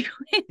the only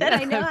way that Yeah.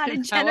 I know how to How else are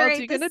you generate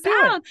the gonna do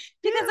it? sound,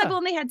 because I've Yeah.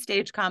 only had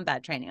stage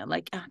combat training. I'm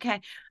like,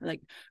 okay, I'm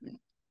like,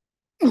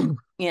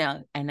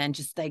 and then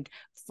just like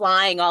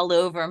flying all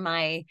over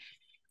my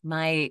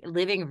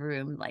living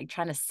room, like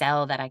trying to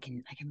sell that I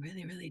can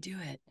really, really do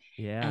it.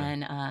 Yeah.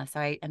 And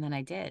then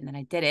I did, and then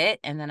I did it,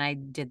 and then I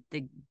did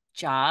the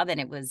job, and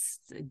it was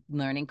a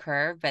learning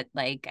curve, but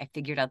like I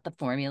figured out the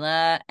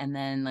formula, and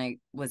then like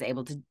was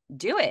able to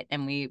do it,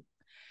 and we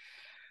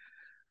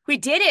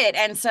did it.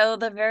 And so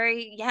the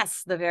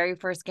very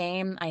first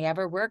game I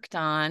ever worked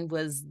on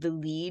was the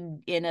lead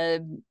in a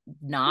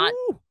not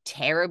Ooh.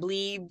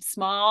 terribly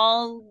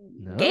small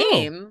No.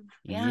 game.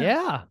 Yeah.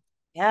 Yeah.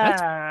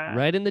 That's Yeah.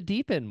 right in the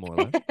deep end,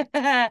 Morla.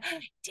 And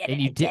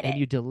you I did, did and it.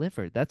 you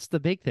delivered. That's the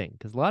big thing,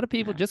 because a lot of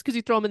people, Yeah. just because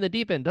you throw them in the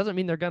deep end doesn't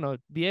mean they're gonna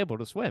be able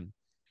to swim.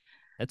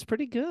 That's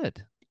pretty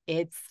good.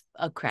 It's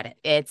a credit.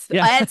 It's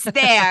Yeah. it's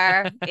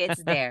there.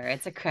 It's there.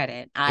 It's a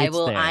credit. It's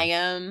there.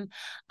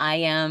 I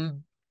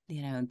am,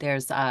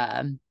 there's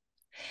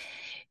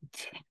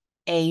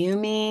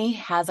Ayumi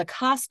has a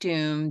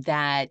costume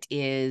that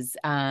is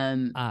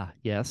Ah,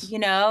 yes.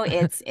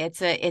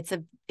 it's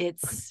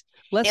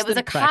Less it was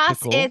than a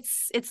cost practical.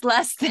 it's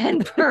less than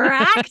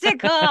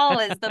practical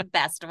is the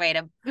best way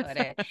to put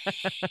it.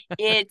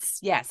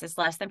 It's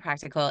less than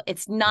practical.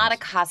 It's not a Yes,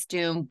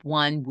 costume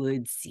one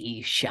would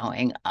see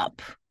showing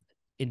up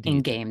in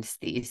indeed. games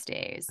these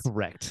days.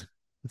 Correct.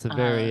 It's a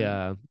very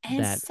And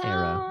that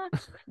era. so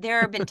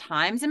there have been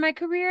times in my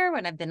career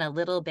when I've been a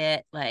little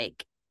bit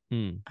like,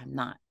 Hmm. I'm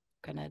not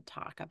gonna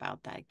talk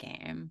about that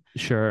game.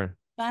 Sure.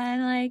 But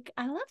like,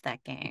 I love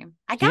that game.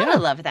 I gotta Yeah.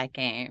 love that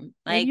game.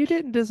 And you Like,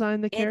 didn't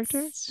design the character.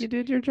 it's You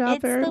did your job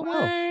it's very the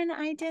well. one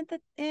I did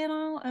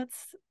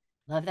it's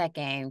love that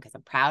game because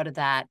I'm proud of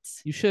that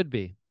You should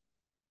be.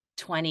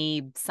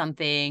 20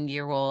 something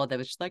year old that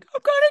was just like,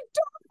 I'm gonna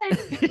do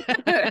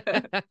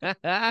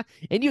it.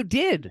 And you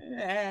did.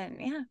 And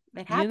yeah,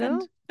 it You happened.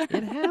 know,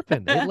 it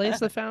happened. It lays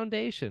the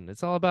foundation.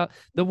 It's all about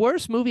the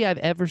worst movie I've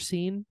ever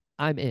seen.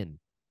 I'm in.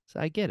 So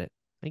I get it.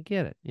 I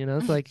get it.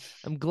 It's like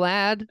I'm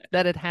glad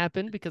that it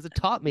happened because it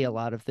taught me a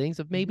lot of things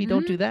of maybe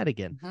don't Mm-hmm. do that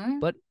again. Mm-hmm.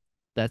 But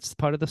that's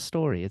part of the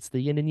story. It's the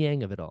yin and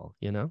yang of it all.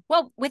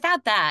 Well,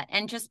 without that,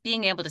 and just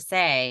being able to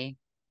say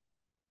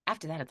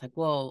after that, it's like,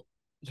 well,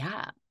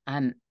 yeah,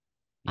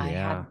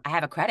 Yeah. I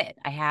have a credit.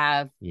 I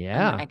have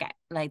Yeah.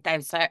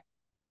 I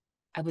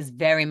was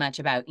very much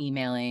about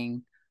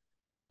emailing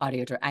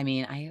I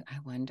mean, I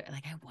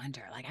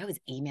was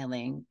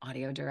emailing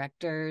audio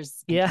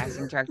directors and Yeah.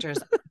 casting directors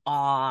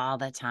all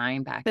the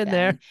time back In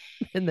there. then.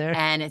 In there.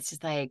 And it's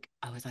just like,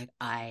 I was like,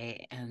 I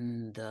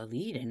am the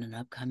lead in an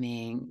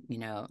upcoming,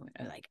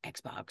 like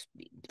Xbox,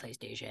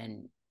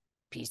 PlayStation,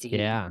 PC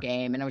Yeah.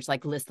 game. And I was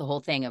like, list the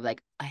whole thing of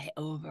like, I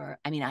don't know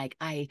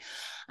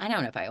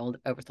if I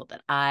oversold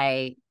it.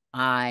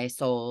 I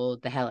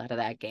sold the hell out of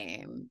that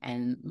game,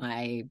 and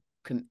my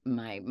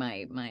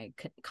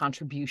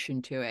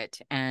contribution to it,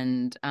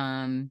 and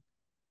I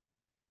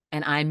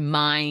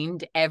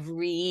mined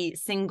every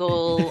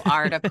single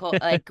article,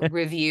 like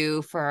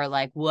review for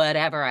like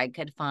whatever I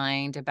could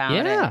find about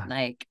it, Yeah.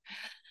 like,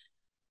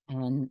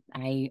 and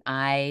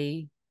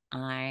I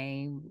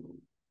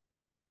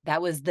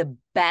that was the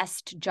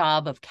best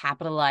job of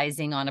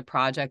capitalizing on a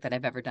project that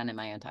I've ever done in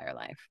my entire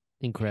life.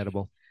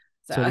 Incredible.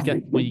 So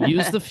So we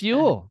use the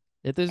fuel.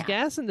 If there's yeah,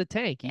 gas in the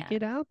tank, you yeah,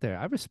 get out there.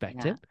 I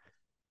respect yeah. it.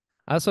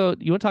 Also,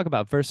 you want to talk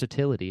about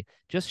versatility,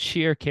 just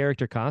sheer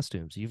character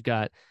costumes. You've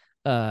got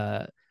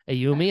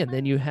Ayumi, and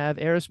then you have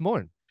Eris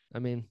Morn. I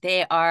mean,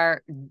 They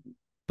are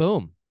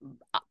boom, boom.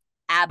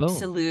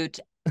 absolute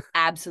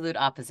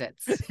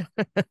opposites in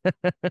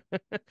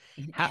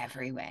how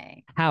every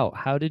way.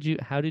 how did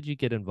you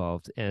get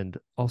involved? And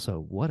also,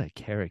 what a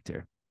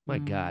character. My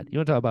God. You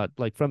want to talk about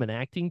like from an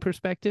acting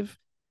perspective?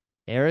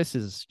 Eris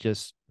is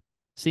just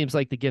seems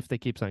like the gift that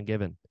keeps on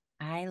giving.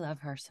 I love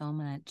her so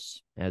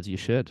much. As you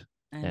should.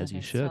 I As love you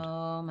her should.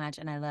 so much,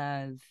 and I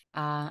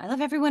love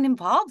everyone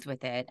involved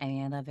with it. I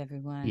mean, I love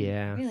everyone. I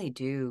Yeah. really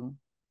do.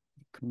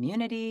 The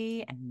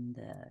community and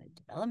the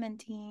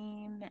development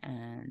team,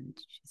 and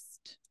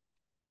just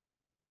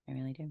I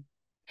really do.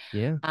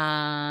 Yeah.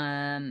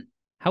 Um,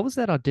 How was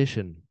that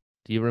audition?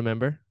 Do you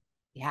remember?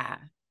 yeah.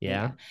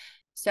 Yeah.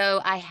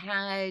 So I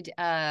had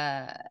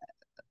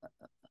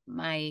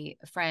my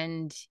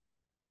friend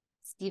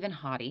Stephen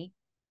Hottie,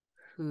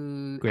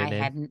 who Great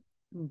name.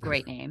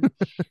 great name,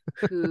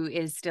 who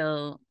is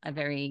still a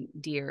very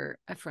dear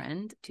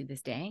friend to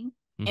this day.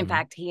 In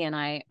fact, he and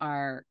I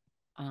are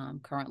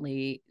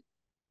currently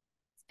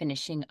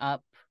finishing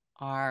up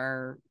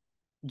our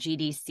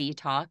GDC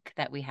talk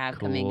that we have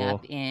coming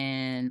up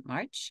in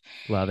March.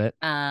 Love it.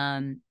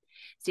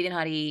 Stephen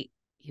Hottie,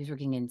 he was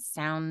working in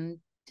sound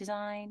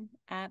design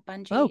at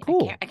Bungie. Oh,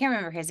 cool. I can't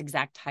remember his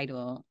exact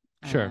title.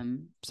 Sure.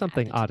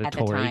 Something auditory. At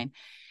the time.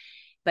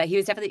 But he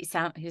was definitely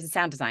he was a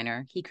sound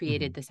designer. He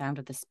created the sound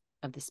of the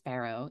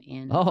sparrow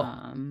in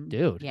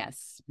dude.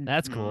 Yes.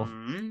 That's cool.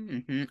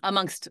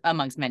 Amongst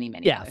many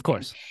yeah, other of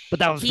course. things. But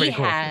that was pretty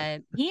cool.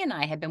 He and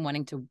I had been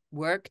wanting to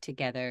work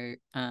together,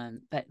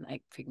 but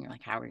like figuring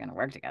like how are we gonna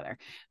work together?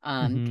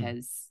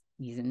 Because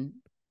he's in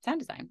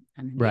sound design.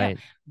 Right.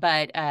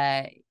 But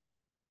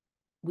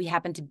we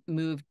happened to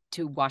move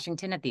to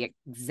Washington at the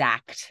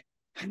exact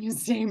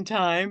same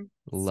time.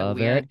 Love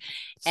so weird. it.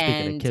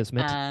 Speaking of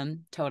kismet.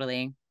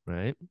 Totally.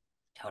 Right.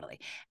 Totally.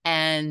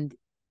 And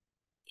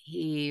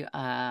he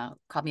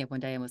called me up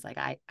one day and was like,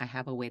 I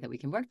have a way that we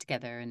can work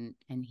together. And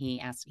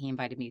he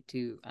invited me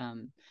to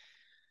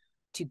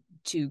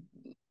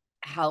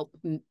help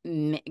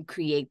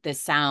create the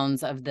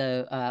sounds of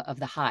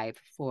the hive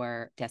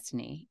for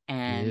Destiny.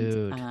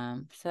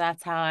 And so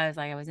that's how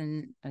I was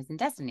in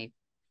Destiny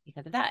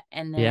because of that.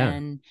 And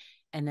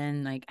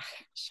then like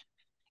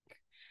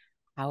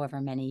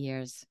however many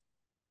years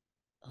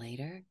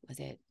later, was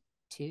it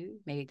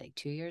maybe like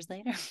 2 years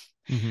later?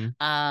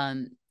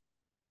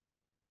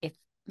 If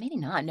maybe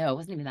not, no, it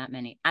wasn't even that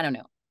many. I don't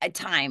know. A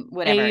time,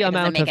 whatever. It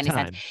doesn't make any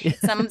sense.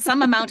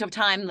 Some amount of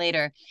time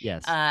later.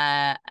 Yes.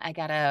 I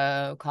got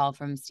a call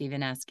from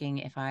Stephen asking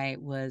if I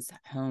was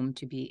home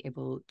to be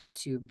able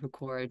to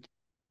record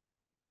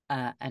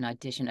an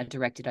audition, a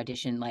directed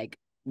audition, like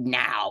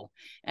now.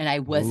 And I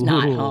was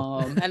not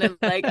home. And I'm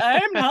like,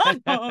 I'm not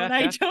home.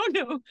 I don't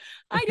know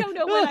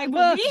when I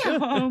will be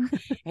home.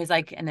 He's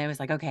like, and then it was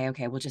like, okay,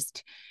 we'll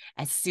just,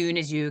 as soon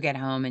as you get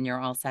home and you're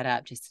all set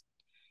up, just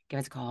give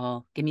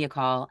me a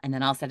call, and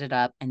then I'll set it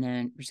up. And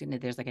then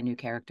there's like a new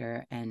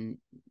character and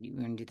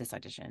we're going to do this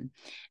audition.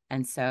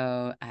 And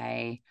so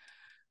I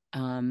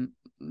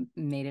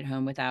made it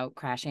home without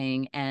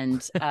crashing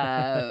and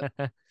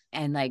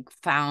like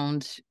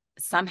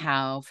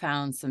somehow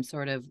found some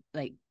sort of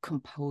like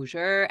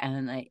composure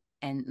and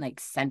like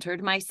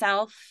centered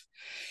myself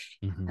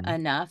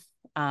enough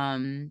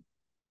to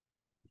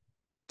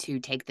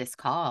take this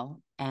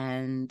call.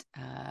 And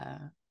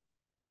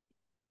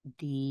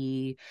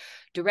the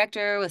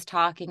director was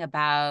talking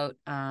about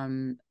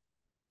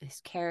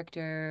this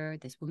character,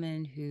 this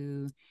woman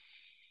who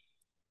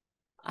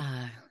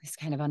is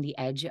kind of on the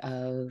edge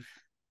of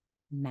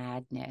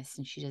madness,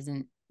 and she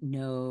doesn't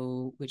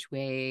know which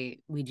way.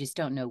 We just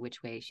don't know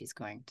which way she's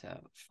going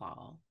to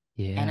fall.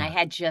 Yeah. And I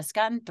had just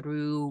gotten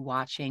through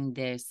watching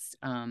this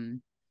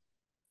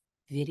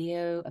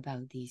video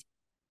about these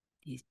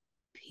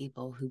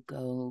people who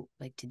go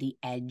like to the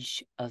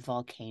edge of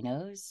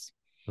volcanoes.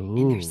 Ooh.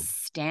 And they're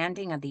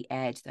standing on the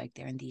edge, like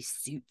they're in these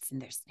suits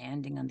and they're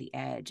standing on the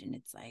edge. And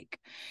it's like,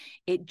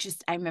 I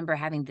remember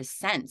having the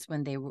sense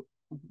when they were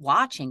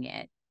watching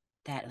it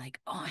that like,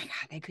 oh my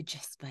God, they could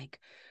just like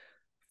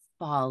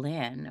fall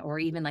in, or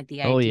even like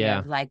the idea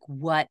of like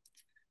what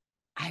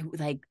I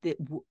like,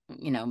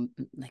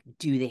 like,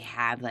 do they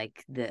have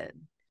like the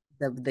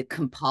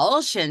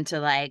compulsion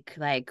to like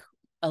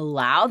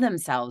allow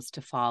themselves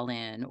to fall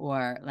in,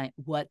 or like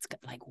what's gonna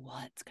happen?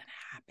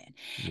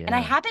 Yeah. And I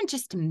happened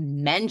just to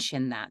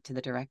mention that to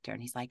the director,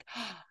 and he's like,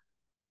 oh,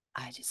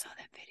 I just saw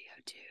that video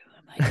too.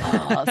 I'm like,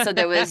 oh. So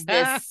there was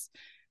this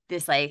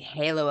like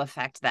halo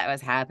effect that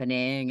was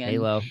happening. And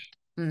halo.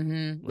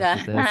 Look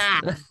at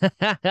this.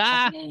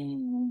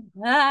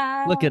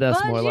 Look at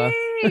us, Morla.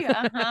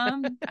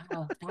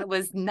 Oh, that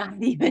was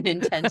not even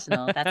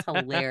intentional. That's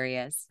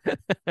hilarious.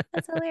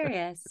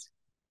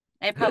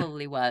 It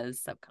probably was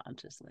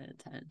subconsciously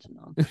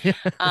intentional.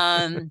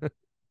 And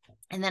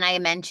then I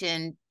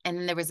mentioned, and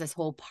then there was this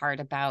whole part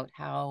about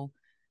how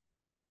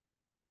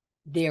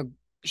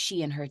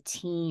she and her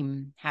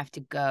team have to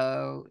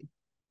go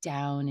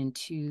down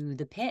into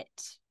the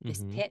pit,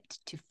 this pit,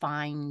 to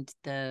find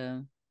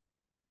the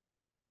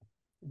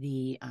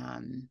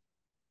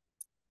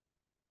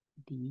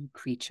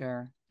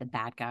creature, the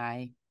bad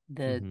guy,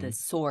 the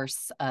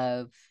source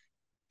of,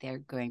 they're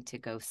going to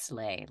go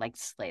slay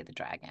the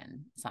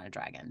dragon. It's not a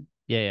dragon.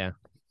 Yeah.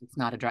 It's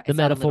not a dragon.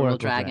 The metaphorical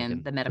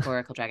dragon. The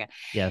metaphorical dragon.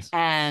 Yes.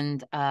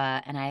 And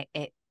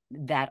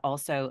that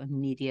also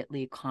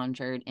immediately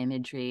conjured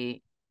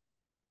imagery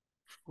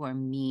for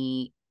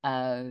me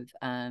of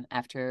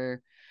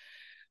after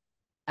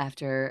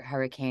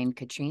Hurricane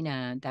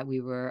Katrina, that we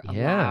were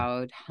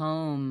allowed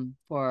home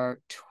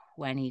for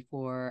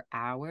 24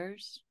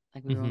 hours.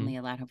 Like we were only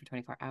allowed home for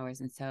 24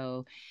 hours. And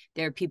so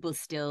there are people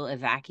still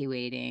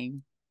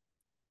evacuating.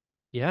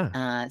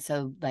 Yeah.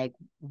 So like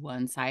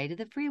one side of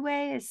the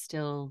freeway is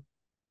still,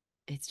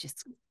 it's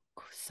just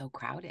so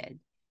crowded,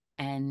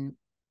 and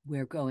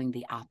we're going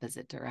the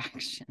opposite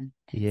direction. And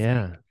it's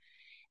Yeah. like,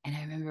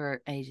 and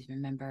I just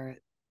remember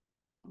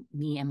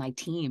me and my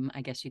team,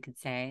 I guess you could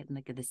say,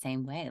 like the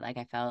same way. Like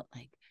I felt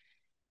like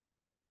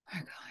we're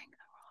going the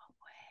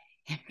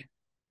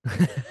wrong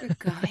way. We're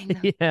going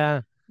the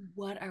Yeah.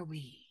 what are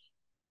we?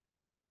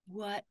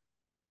 What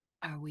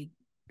are we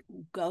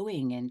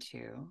going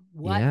into?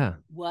 Yeah.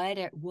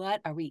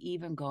 What are we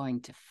even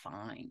going to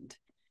find?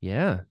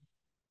 Yeah.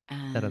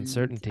 That And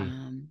uncertainty.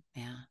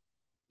 yeah.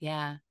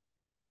 Yeah.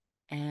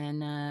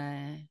 And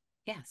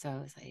yeah, so I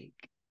was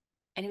like,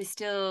 and it was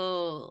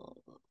still,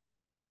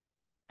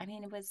 I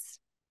mean, it was,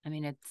 I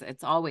mean,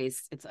 it's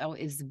always,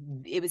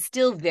 it was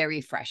still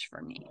very fresh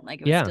for me.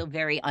 Like it was Yeah. still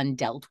very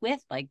undealt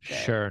with, like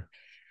Sure.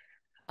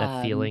 That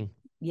um, feeling.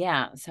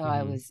 yeah. So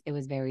Mm-hmm. it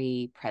was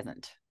very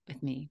present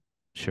with me.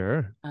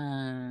 Sure.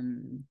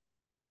 Um,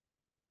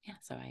 yeah.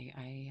 So I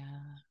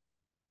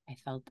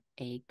felt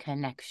a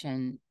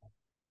connection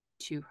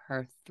to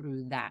her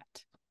through that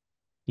as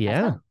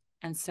Yeah. well.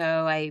 And so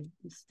I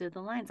did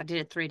the lines. I did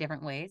it 3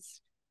 different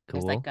ways.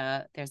 Cool.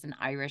 There's an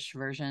Irish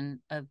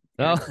version of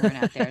Oh. Eris Morn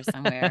out there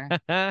somewhere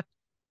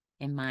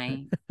in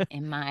my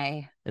In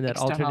that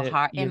alternate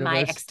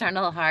universe.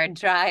 external hard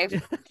drive.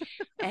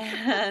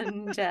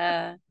 And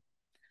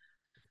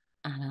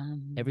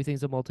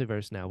Everything's a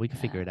multiverse now. We can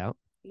figure uh, it out.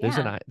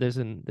 yeah. There's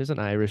an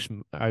Irish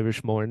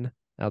Morn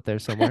out there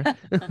somewhere.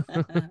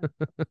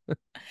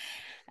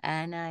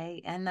 And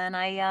then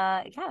I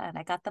yeah, and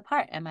I got the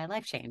part and my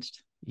life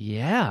changed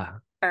Yeah.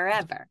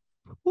 forever.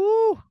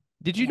 Woo.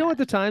 Did you know Yeah. at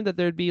the time that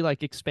there'd be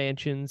like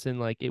expansions and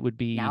like it would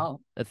be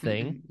No. a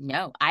thing? Mm-mm.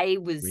 No.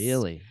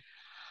 Really?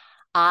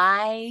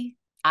 I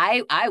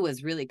I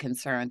was really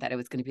concerned that it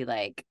was going to be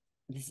like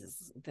this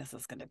is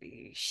going to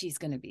be she's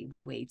going to be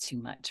way too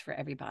much for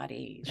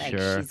everybody. Like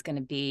Sure. she's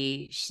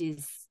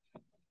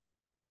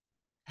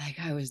like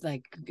I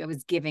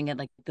was giving it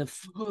like the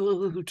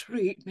full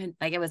treatment.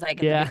 Like it was like at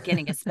the Yeah.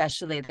 beginning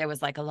especially there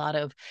was like a lot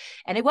of,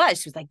 and it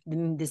was she was like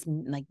this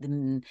like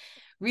the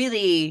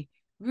really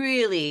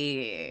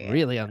really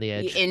Really on the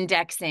edge.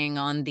 indexing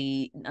on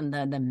the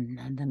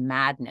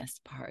madness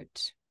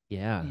part,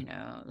 Yeah. you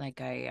know, like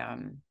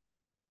and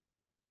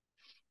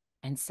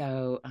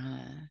so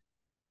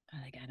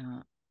like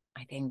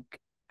I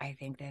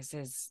think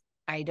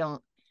I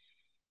don't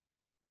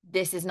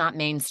this is not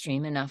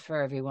mainstream enough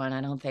for everyone.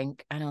 I don't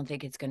think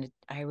it's gonna,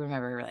 I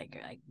remember like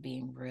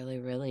being really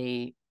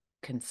really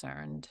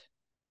concerned.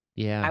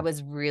 Yeah. I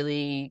was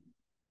really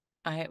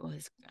I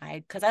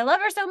because I love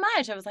her so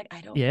much. I was like,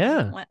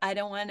 Yeah. I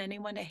don't want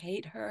anyone to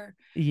hate her.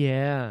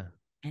 Yeah.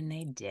 And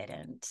they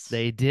didn't.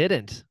 They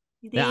didn't.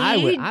 Now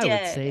They I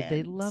would say they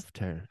didn't. loved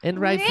her, and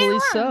They rightfully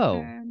love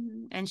so. her.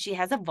 And she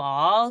has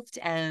evolved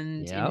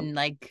and Yep. in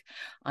like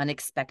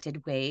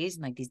unexpected ways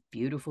and like these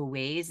beautiful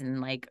ways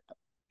and like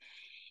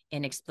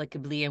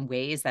inexplicably in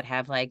ways that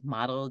have like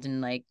modeled and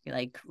like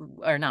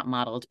or not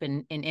modeled but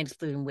in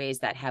inexplicable ways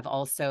that have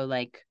also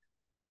like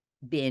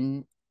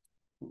been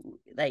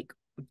like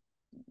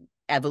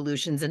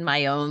evolutions in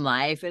my own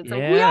life. It's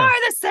like we Yeah.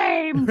 are the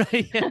same.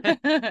 Right.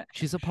 Yeah.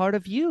 She's a part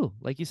of you,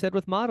 like you said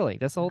with modeling.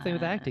 That's the whole thing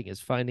with uh, acting is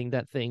finding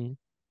that thing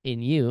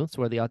in you. It's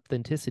where the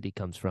authenticity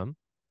comes from.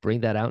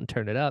 Bring that out and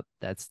turn it up.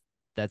 That's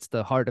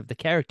the heart of the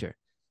character.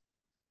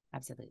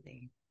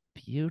 absolutely.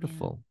 Yeah.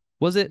 Beautiful.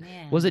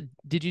 Yeah. Was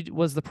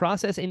the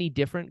process any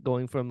different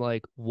going from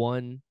like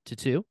 1 to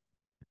 2?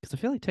 Because I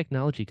feel like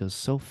technology goes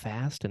so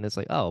fast and it's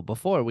like, oh,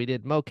 before we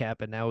did mocap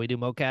and now we do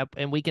mocap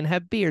and we can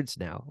have beards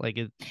now. Like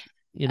it,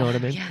 you know what I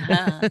mean?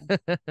 Yeah.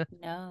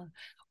 No.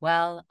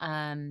 Well,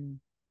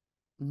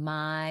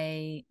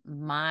 my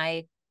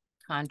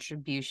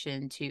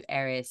contribution to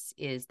Eris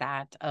is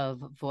that of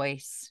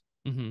voice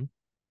Hmm.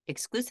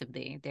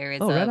 exclusively.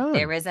 Oh, right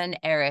There on. is an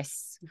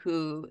Eris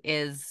who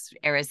is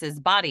Eris's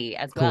body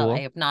as well. I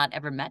Cool. have not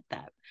ever met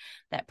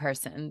that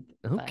person,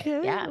 but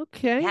Okay. yeah,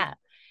 Okay. yeah.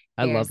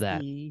 I love There's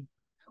that. the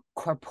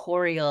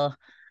corporeal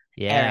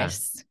Yeah.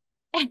 Eris.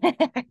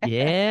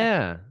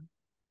 Yeah.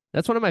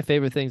 That's one of my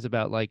favorite things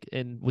about like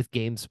and with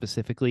games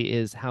specifically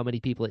is how many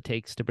people it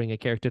takes to bring a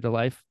character to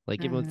life.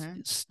 Like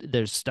Hmm.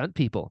 there's stunt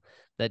people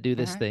that do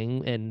this Hmm.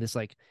 thing and it's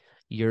like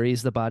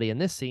Yuri's the body in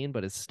this scene,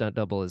 but his stunt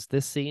double is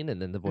this scene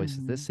and then the voice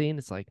is this Hmm. scene.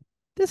 It's like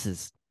this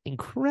is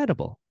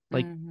incredible.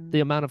 Like the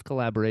Hmm. amount of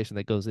collaboration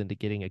that goes into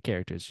getting a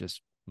character is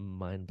just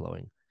mind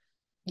blowing.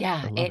 I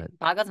Yeah, love it it.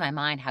 boggles my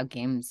mind how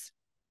games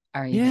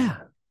are even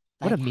Yeah.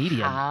 What a like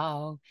medium.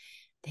 how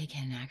they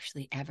can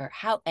actually ever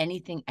how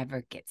anything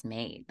ever gets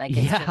made. Like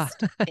it's Yeah.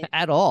 just it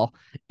At all.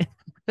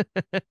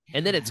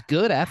 And then yeah. it's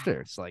good Wow.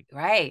 after. It's like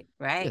Right.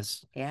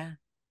 just Yeah. Or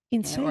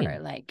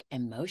insane. like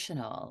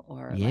emotional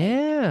or like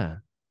Yeah.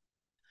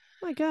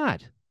 My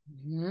God.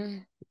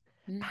 mhm,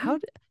 How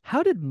mhm, d-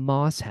 how did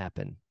Moss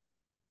happen?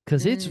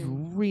 Because it's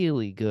mm,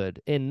 really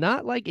good and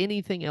not like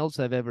anything else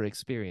I've ever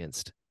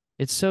experienced.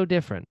 It's so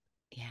different.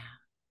 yeah.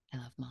 I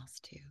love Moss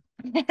too.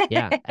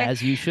 Yeah,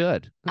 as you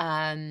should.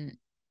 um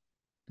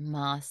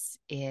Moss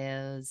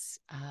is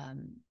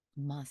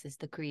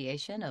the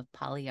creation of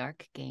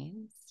Polyarch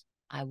Games.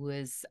 I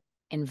was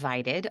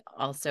invited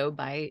also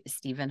by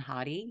Stephen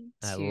Hottie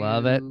I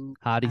love it. to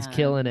Hottie's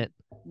killing it.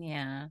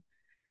 yeah,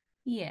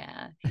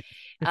 yeah.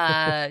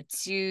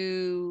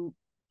 To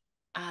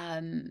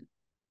um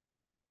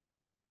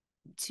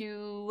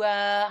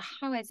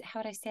how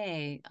would I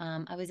say?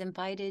 I was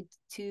invited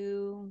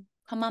to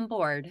come on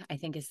board, I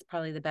think is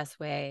probably the best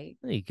way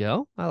There you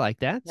go. I like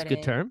that. It's a to put good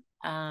it. term.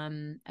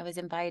 I was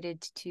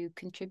invited to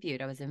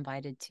contribute. I was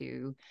invited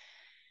to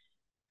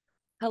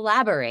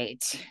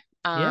collaborate.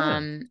 Yeah.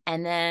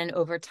 And then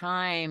over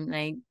time,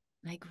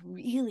 like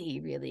really,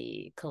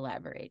 really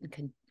collaborate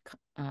and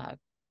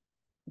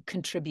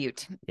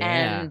contribute.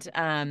 Yeah.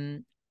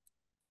 And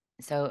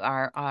so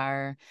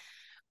our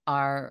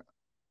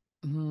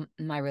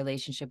my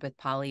relationship with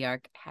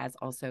Polyarch has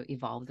also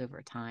evolved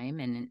over time,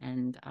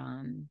 and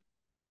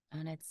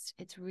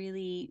it's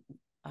really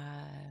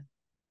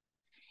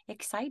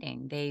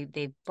exciting.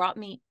 They've brought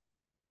me,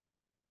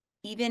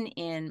 even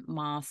in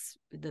Moss,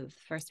 the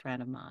first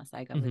round of Moss,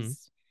 like I Mm-hmm.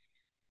 was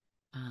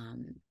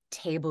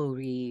table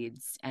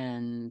reads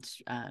and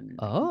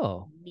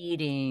Oh,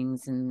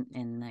 meetings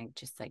and like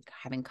just like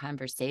having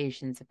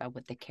conversations about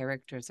what the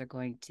characters are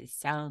going to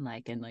sound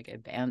like, and like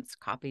advanced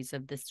copies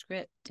of the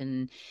script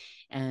and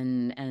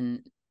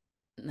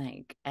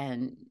like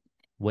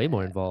way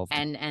more involved.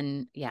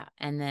 and yeah,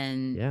 and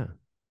then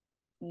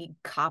Yeah.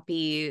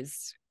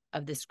 copies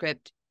of the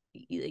script,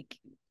 like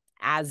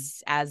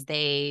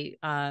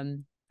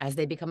as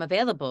they become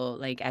available,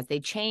 like as they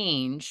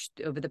change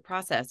over the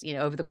process,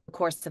 over the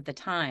course of the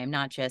time,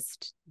 not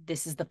just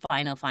this is the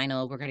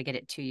final, we're going to get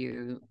it to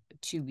you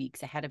 2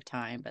 weeks ahead of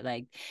time, but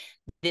like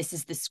this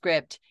is the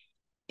script.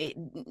 It,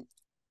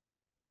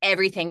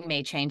 everything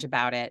may change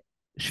about it.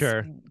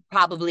 Sure.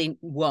 Probably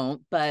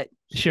won't, but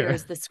Sure.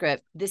 here's the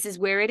script. This is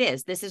where it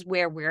is. This is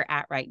where we're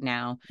at right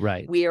now.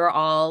 Right. We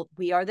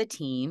are the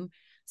team.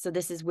 So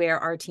this is where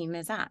our team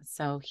is at.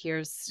 So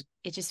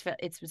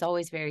it was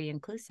always very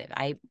inclusive.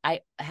 I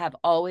have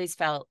always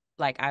felt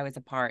like I was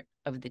a part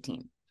of the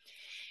team.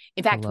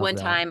 In fact, one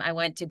time I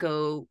went to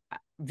go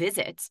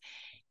visit,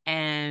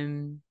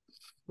 and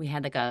we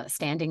had like a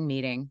standing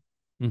meeting.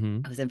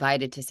 Mm-hmm. I was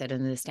invited to sit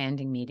in the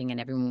standing meeting, and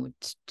everyone would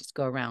just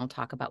go around,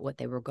 talk about what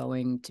they were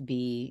going to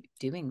be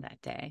doing that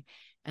day.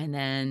 And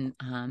then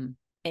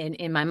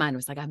in my mind, it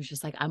was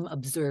like, I'm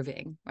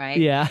observing, right?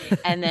 Yeah.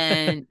 And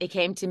then it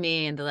came to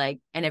me, and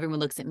and everyone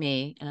looks at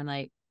me, and I'm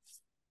like,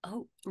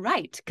 oh,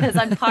 right, because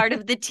I'm part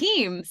of the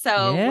team. So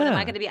what am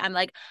I going to be? I'm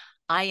like,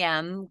 I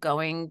am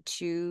going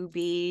to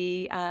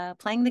be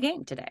playing the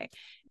game today.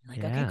 I'm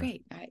like, okay,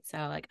 great. All right. So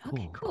like,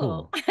 okay,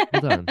 cool.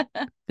 Well done.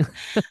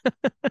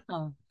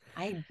 Oh,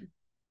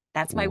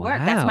 that's my work.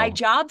 That's my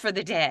job for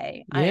the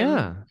day.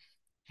 Yeah.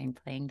 I'm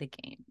playing the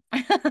game.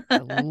 I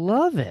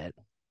love it.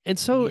 And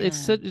so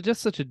it's Yeah.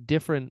 just such a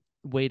different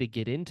way to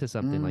get into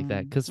something like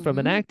that. Because from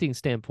an Mm-hmm. acting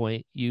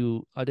standpoint,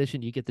 you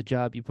audition, you get the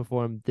job, you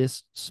perform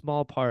this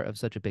small part of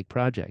such a big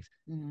project.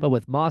 But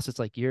with Moss, it's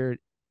like you're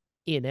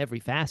in every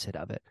facet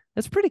of it.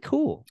 That's pretty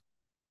cool.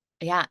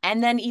 Yeah.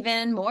 And then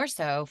even more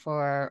so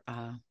for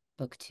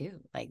book 2.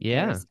 Like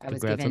Yeah. I was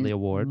Congrats on given the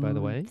award, by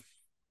the way.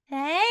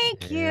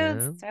 Thank you.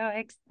 Yeah. It's so Amazing.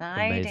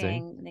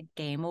 exciting. The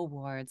Game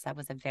Awards. That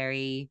was a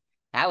very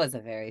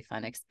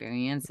fun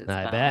experience as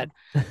I well. bet.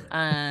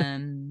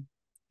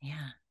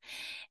 Yeah.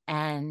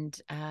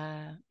 And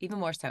even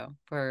more so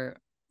for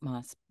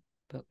Moss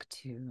book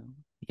 2.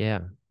 Yeah.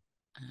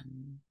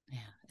 Yeah,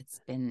 it's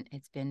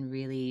been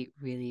really,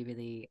 really,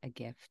 really a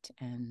gift.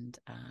 And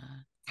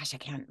gosh,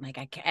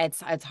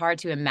 it's hard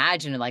to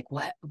imagine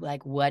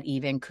what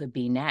even could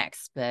be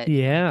next. But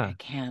Yeah. I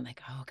can,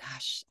 like, oh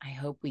gosh, I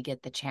hope we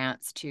get the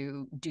chance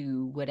to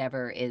do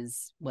whatever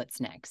is what's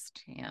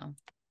next,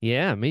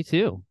 Yeah, me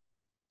too.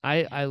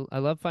 I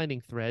love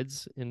finding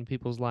threads in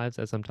people's lives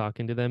as I'm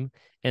talking to them.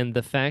 And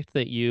the fact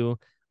that you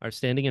are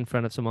standing in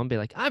front of someone, be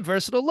like, I'm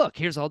versatile. Look,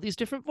 here's all these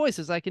different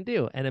voices I can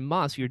do. And in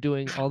Moss, you're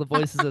doing all the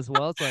voices as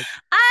well. It's like,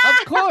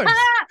 of course.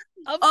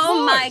 Of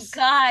oh my course.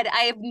 God.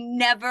 I have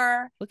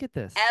never Look at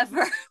this.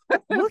 ever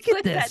Look at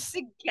put that this.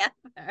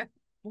 together.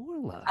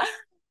 Morla.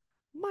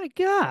 My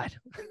God.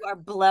 You are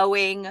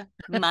blowing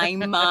my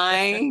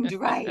mind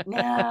right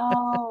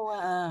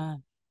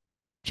now.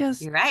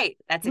 Just You're right.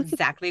 That's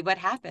exactly what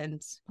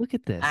happened. look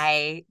at this.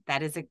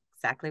 That is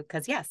exactly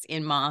because, yes,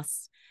 in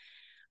Moss,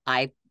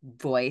 I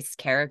voice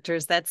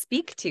characters that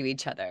speak to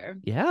each other.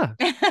 Yeah.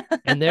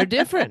 And they're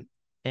different.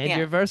 And Yeah.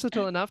 you're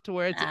versatile enough to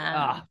where it's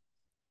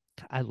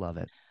I love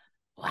it.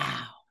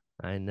 Wow.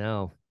 I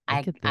know.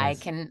 I think I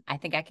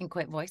can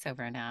quit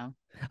voiceover now.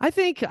 I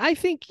think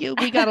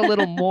we got a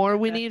little more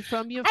we need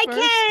from you first.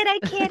 I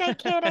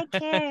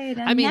kid.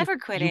 I'm never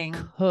quitting.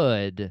 You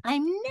could.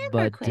 I'm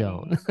never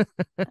quitting.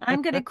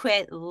 I'm going to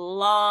quit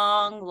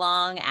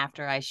long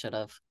after I should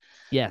have.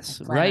 Yes,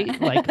 right?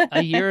 Like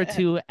a year or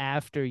two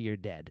after you're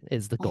dead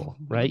is the goal,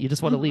 right? You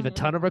just want to leave a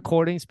ton of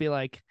recordings, be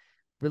like,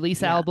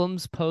 release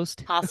albums,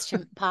 post.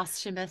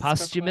 Posthumous.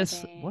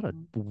 What a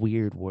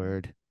weird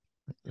word.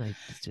 Like,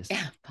 it's just,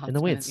 and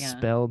the way it's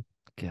spelled,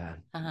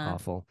 God,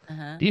 awful.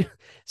 Do you,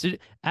 so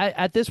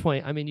at this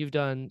point, I mean, you've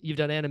done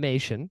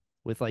animation,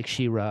 with like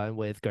She-Ra and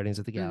with Guardians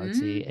of the Mm-hmm.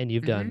 Galaxy, and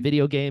you've done Mm-hmm.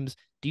 video games.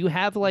 Do you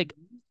have like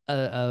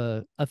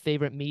Mm-hmm. a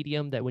favorite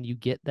medium that when you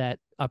get that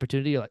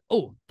opportunity, you're like,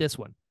 oh, this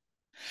one?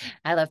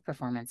 I love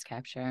performance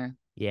capture.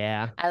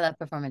 Yeah. I love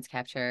performance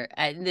capture.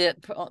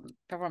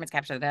 Performance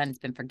capture then it's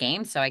been for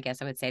games, so I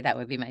guess I would say that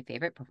would be my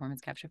favorite.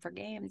 Performance capture for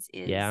games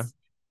Yeah. is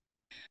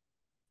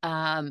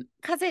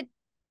because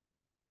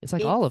It's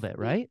like all it's of it,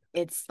 right?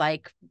 it's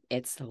like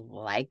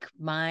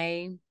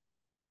my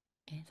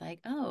it's like,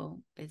 oh,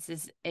 this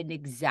is an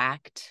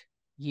exact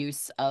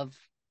use of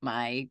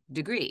my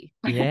degree.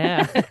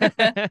 Yeah.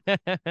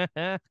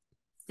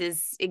 This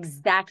is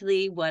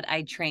exactly what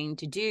I trained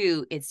to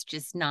do. It's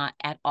just not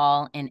at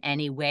all in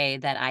any way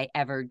that I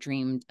ever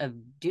dreamed of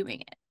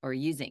doing it or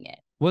using it.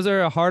 Was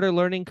there a harder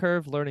learning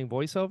curve learning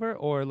voiceover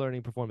or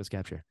learning performance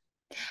capture?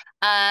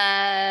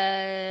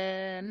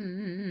 I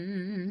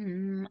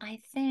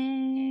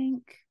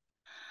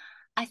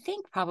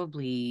think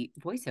probably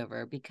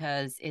voiceover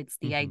because it's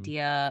the Mm-hmm.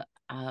 idea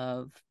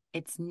of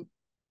it's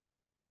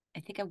I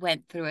think I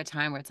went through a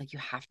time where it's like you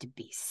have to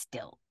be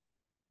still.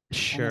 And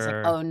it's like,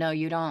 Sure. oh no,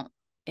 you don't.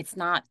 It's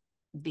not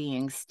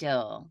being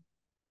still.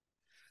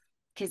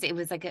 Because it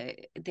was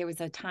like there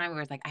was a time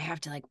where it's like I have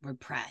to like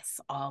repress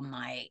all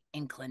my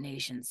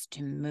inclinations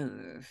to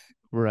move.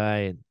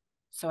 Right.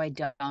 So I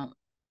don't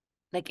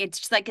like it's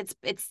just like it's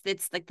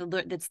like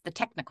it's the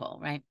technical,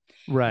 right?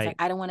 It's like Right.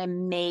 I don't want to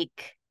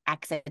make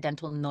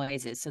accidental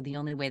noises. So the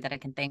only way that I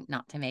can think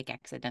not to make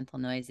accidental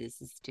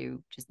noises is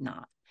to just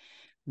not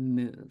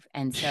move.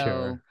 And so,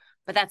 Sure.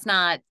 but that's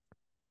not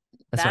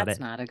That's not that's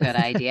it. not a good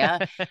idea.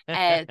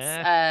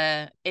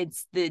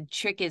 It's the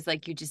trick is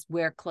like you just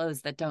wear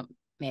clothes that don't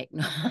make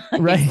noise.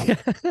 Right.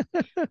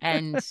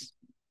 And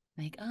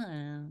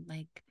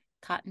like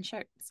cotton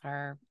shirts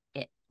are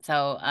it.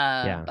 So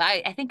Yeah. but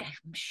I think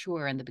I'm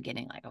sure in the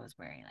beginning like I was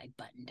wearing like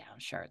button down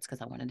shirts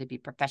because I wanted to be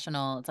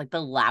professional. It's like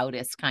the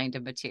loudest kind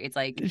of material. It's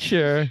like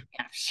Sure.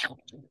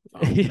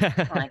 Yeah.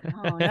 I'm like,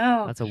 oh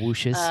no. Lots of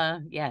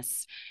whooshes.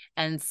 Yes.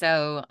 And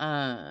so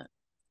um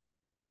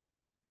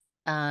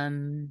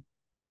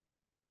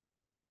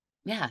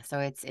yeah, so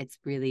it's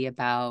really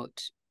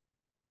about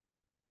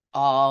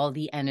all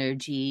the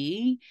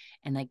energy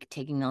and like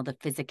taking all the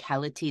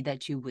physicality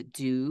that you would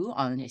do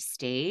on a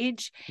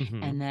stage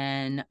Mm-hmm. and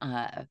then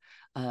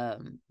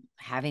um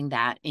having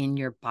that in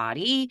your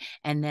body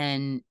and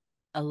then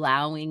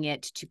allowing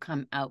it to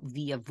come out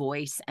via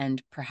voice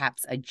and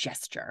perhaps a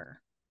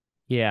gesture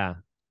Yeah.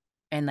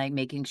 and like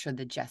making sure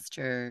the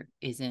gesture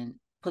isn't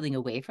pulling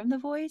away from the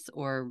voice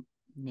or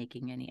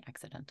making any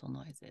accidental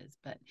noises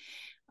but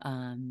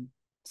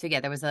so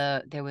yeah there was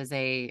a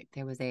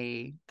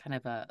kind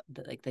of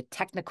like the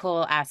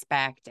technical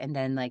aspect and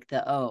then like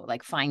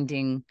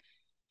finding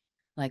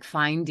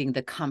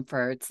the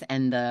comforts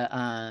and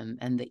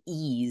the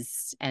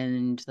ease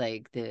and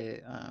like the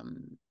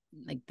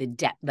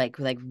depth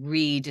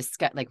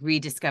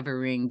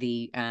rediscovering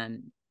the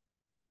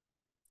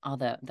all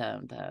the I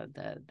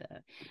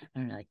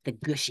don't know like the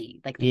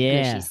gushy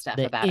Yeah. stuff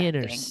The about inner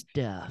acting.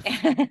 stuff.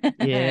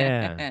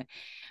 Yeah.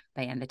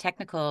 But yeah, the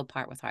technical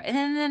part was hard.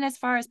 And then as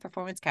far as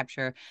performance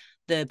capture,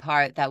 the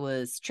part that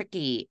was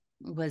tricky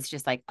was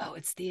just like, oh,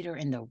 it's theater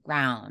in the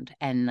round.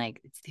 And like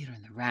it's theater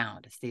in the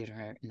round. It's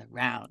theater in the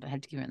round. I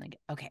had to keep like,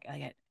 okay, I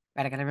get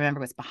right. I gotta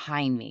remember what's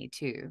behind me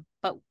too.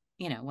 But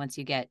once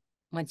you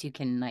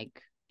can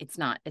like it's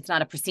not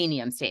a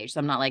proscenium stage.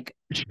 So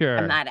Sure.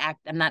 I'm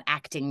not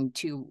acting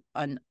to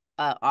an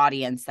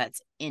audience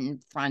that's in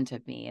front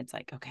of me. It's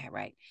like, okay,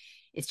 right.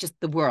 It's just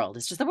the world.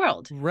 It's just the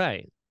world.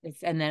 Right.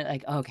 And then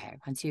like, okay,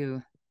 once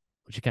you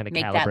Which you kind of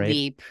make that calibrate.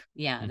 leap,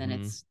 yeah, then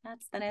Mm-hmm. it's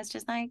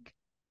just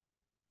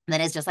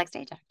like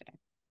stage acting.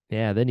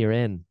 Yeah. Then you're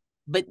in.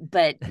 But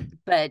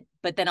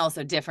then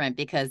also different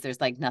because there's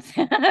like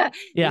nothing. There's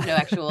Yeah. no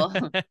actual.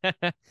 But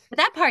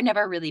that part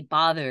never really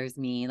bothers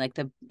me. Like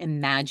the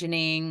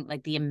imagining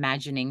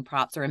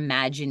props or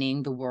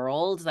imagining the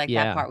world. Like that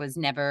Yeah. part was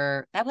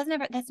never.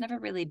 That's never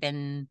really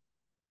been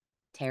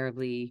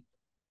terribly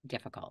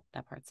difficult.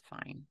 That part's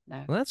fine.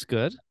 Well, that's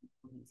good.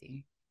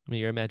 Easy. I mean,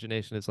 your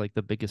imagination is like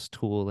the biggest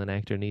tool an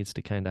actor needs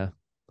to kind of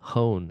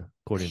hone,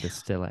 according to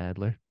Stella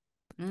Adler.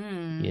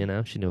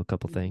 Mm. She knew a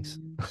couple things.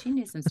 She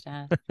knew some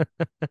stuff.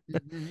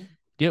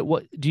 Mm-hmm.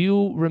 Do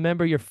you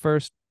remember your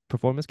first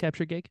performance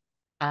capture gig?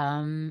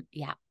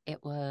 Yeah,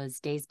 it was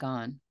Days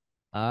Gone.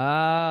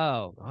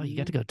 Oh, you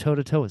got to Mm-hmm. go toe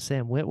to toe with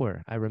Sam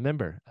Witwer. I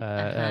remember.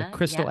 Yeah,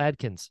 Crystal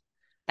Adkins.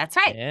 that's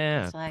right.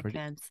 Yeah, Crystal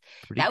Atkins.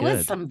 pretty That was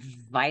good. some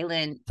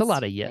violent, It's a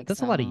lot of like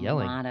that's a lot of some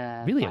yelling. lot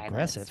of Really violent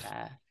aggressive.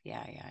 stuff.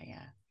 Yeah, yeah,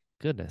 yeah.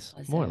 Goodness,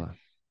 Was a Morla,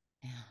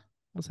 yeah,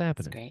 what's it's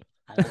happening? great.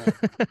 I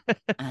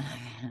love it.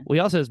 We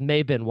also has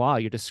May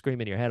Benoit. You're just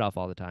screaming your head off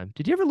all the time.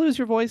 Did you ever lose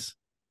your voice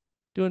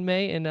doing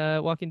May in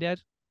Walking Dead?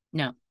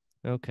 No,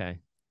 Okay,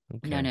 no,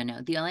 okay. no,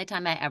 no. The only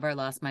time I ever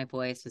lost my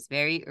voice was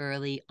very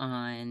early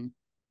on,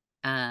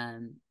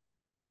 um,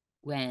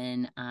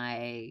 when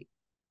it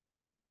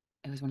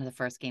was one of the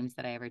first games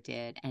that I ever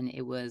did, and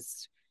it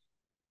was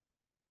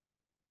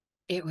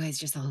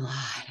just a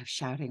lot of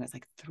shouting. It was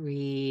like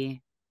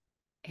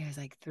it was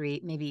like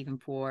 3, maybe even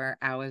 4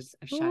 hours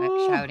of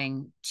Oh,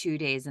 shouting 2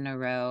 days in a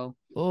row.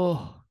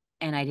 oh,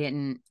 And I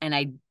didn't, and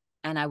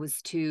I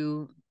was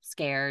too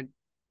scared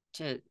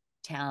to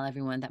tell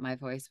everyone that my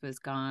voice was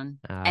gone.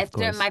 of After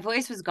course. my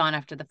voice was gone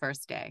after the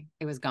first day,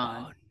 it was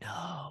gone. Oh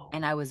no.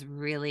 And I was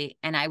really,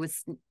 and I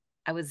was,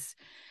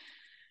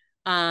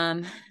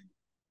 um,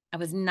 I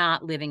was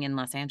not living in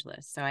Los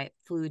Angeles. So I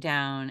flew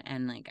down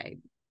and like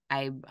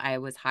I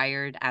was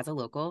hired as a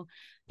local.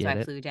 So I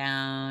Get it? flew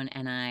down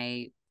and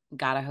I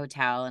got a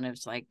hotel and it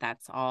was like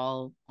that's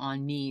all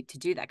on me to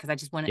do that because I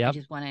Yep.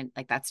 just wanted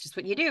like that's just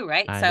what you do,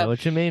 right? I know So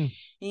what you mean.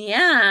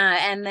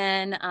 yeah, and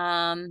then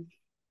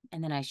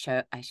I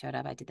showed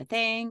up, I did the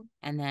thing,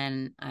 and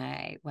then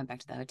I went back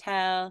to the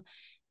hotel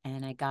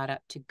and I got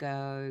up to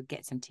go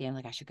get some tea. I'm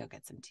like I should go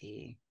get some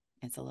tea.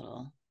 It's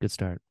Good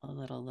start. it's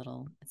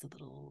a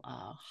little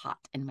hot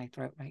in my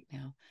throat right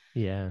now.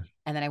 Yeah.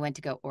 And then I went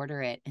to go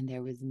order it and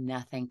there was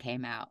nothing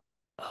came out.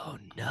 Oh I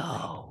was like,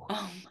 no.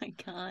 "Oh my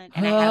God."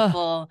 And Uh,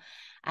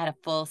 I had a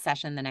full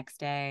session the next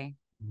day.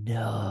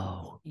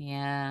 no.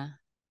 Yeah.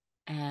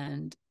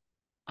 And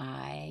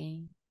I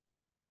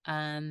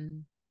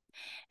um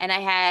and I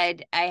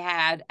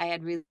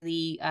had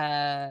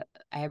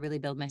really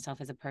built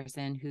myself as a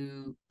person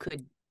who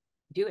could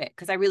do it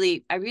because I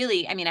mean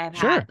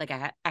Sure.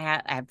 I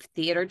have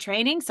theater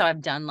training, so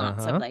I've done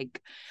lots of Uh-huh.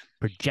 like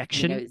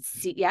Projection.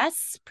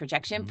 yes,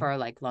 projection Mhm. for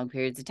like long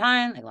periods of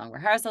time, like long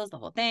rehearsals, the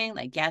whole thing,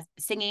 like yes,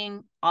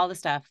 singing, all the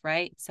stuff,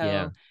 right?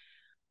 Yeah. So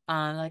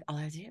like all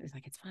I had to do was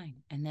like it's fine.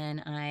 And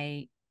then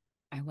I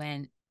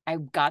went I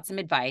got some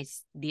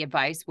advice. The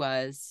advice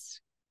was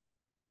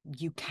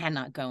you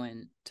cannot go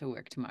in to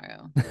work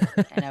tomorrow.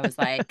 And I was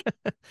like,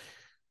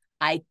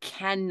 I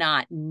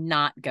cannot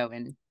not go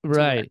in to work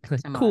Right.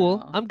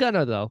 Cool. tomorrow. I'm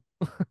gonna though.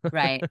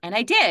 Right. And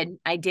I did.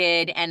 I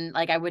did. And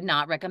like, I would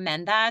not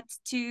recommend that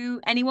to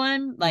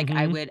anyone. Like,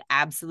 I Mm-hmm. would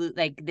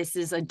absolutely, like, this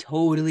is a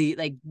totally,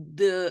 like,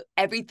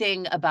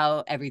 everything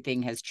about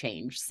everything has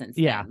changed since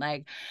Yeah. then.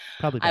 Like,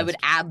 Probably I would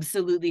best.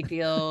 absolutely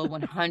feel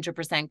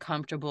 100%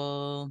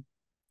 comfortable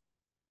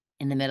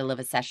in the middle of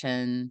a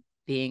session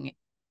being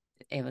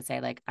able to say,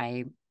 like,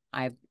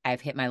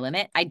 I've hit my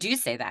limit. I do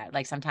say that.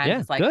 Like, sometimes Yeah.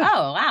 it's like, Good.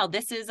 oh, wow,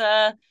 this is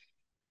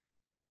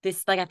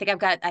this like I think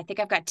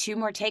I've got 2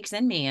 more takes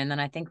in me and then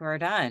I think we're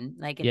done.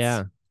 Like it's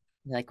Yeah.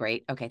 like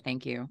great. Okay,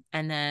 thank you.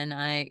 And then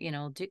I,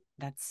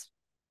 that's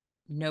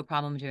no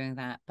problem doing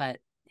that. But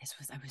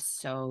I was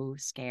so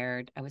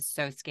scared. I was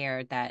so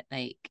scared that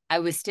like I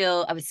was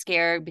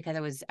scared because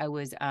I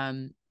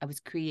was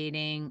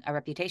creating a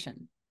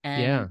reputation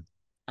Yeah.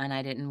 and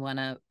I didn't want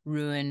to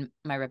ruin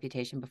my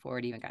reputation before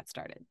it even got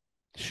started.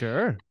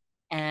 Sure.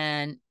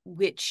 And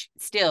which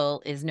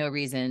still is no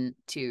reason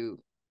to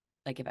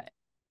like if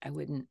I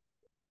would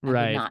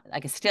Right. not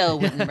like I still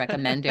wouldn't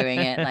recommend doing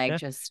it like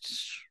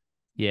just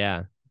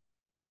Yeah.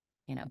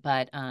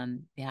 but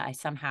yeah, I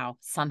somehow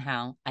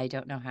I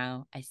don't know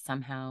how I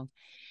somehow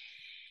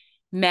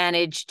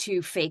managed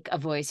to fake a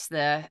voice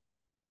the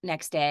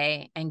next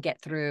day and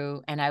get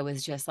through and I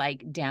was just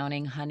like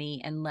downing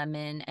honey and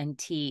lemon and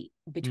tea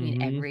between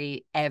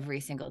Mm-hmm. every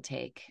single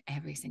take.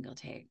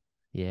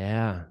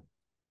 Yeah.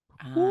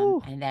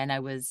 Woo. And then I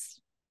was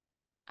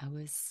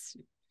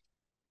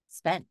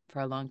spent for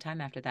a long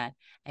time after that.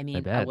 I I mean,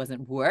 I bet.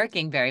 wasn't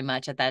working very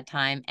much at that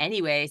time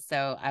anyway,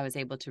 so I was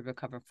able to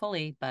recover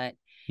fully, but it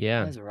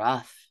Yeah. was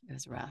rough. It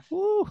was rough.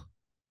 Woo.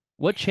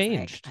 What I was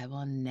like, changed? I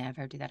will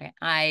never do that again.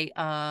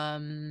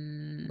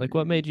 Like,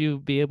 what made you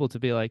be able to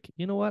be like,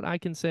 you know what? I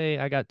can say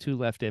I got two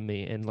left in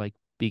me and like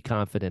be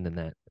confident in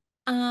that.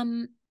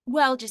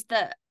 well, just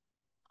the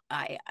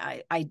I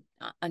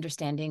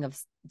understanding of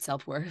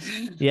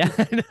self-worth. Yeah.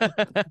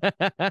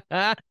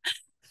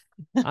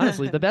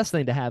 Honestly, the best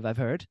thing to have, I've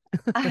heard.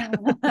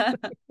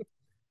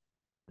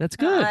 That's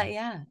good.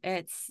 Yeah,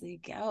 it's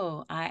like,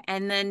 oh,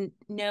 and then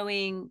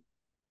knowing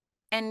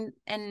and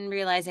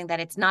realizing that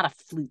it's not a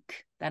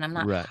fluke, that I'm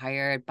not Right.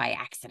 hired by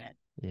accident,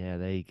 Yeah,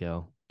 there you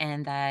go.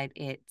 and that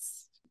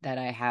it's that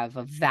I have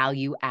a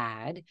value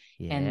add,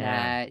 and Yeah.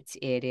 that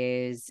it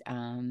is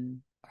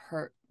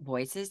her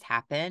voices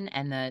happen,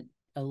 and that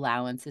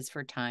allowances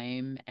for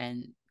time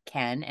and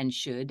can and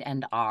should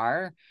and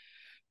are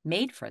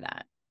made for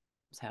that.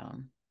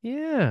 So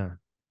Yeah.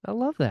 I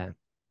love that.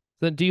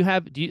 Then do you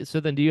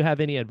have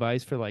any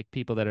advice for like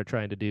people that are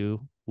trying to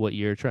do what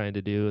you're trying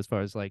to do as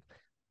far as like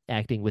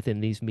acting within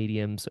these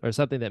mediums or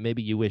something that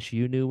maybe you wish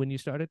you knew when you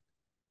started?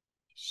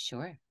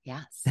 sure,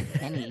 yes,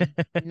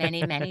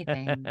 many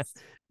things.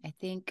 I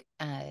think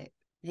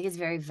it's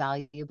very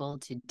valuable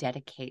to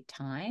dedicate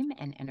time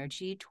and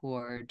energy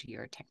toward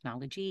your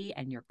technology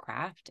and your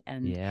craft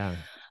and Yeah.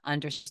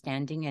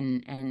 understanding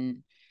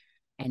and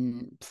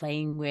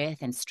playing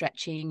with and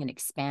stretching and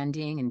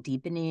expanding and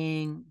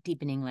deepening,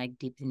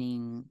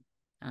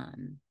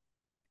 um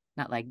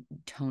not like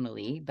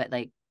tonally but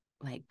like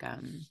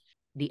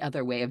the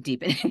other way of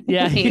deepening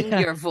Yeah, yeah.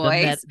 your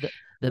voice,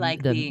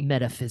 like The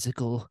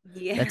metaphysical.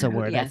 That's a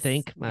word, I yes,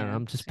 think. I don't know,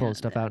 I'm just pulling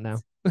stuff out now.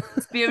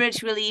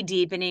 spiritually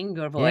deepening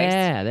your voice.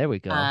 Yeah, there we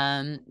go.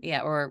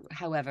 Yeah, or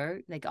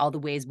however, like all the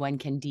ways one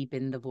can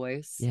deepen the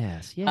voice.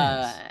 Yes,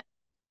 yes.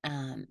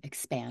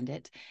 Expand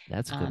it.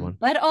 That's a good one.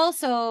 But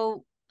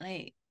also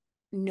like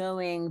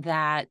knowing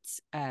that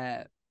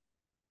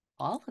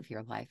all of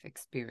your life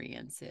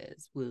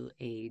experiences will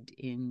aid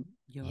in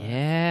your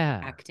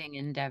acting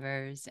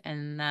endeavors,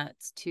 and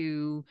that's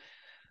to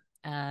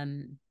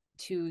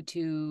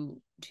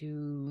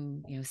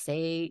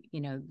say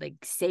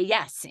say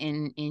yes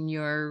in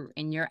your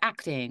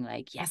acting,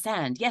 like yes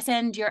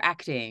and your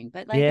acting,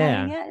 but like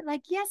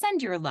yes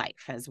and your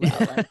life as well,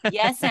 like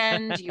yes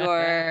and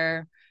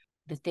your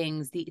the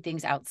things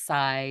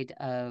outside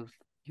of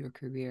your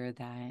career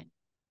that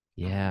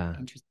are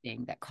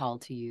interesting, that call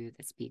to you,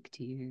 that speak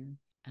to you.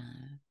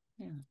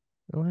 Yeah,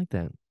 I like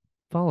that.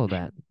 Follow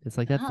that. It's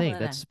like that thing,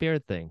 that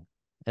spirit thing.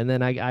 And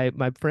then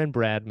my friend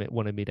Brad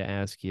wanted me to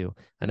ask you.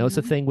 I know it's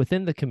a thing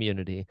within the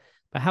community,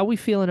 but how are we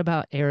feeling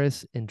about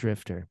Eris and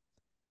Drifter?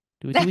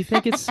 Do we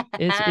think is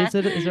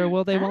there a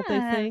will they won't they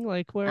thing?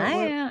 Like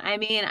I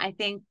mean, I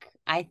think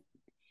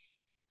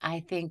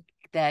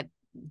that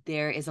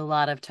there is a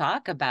lot of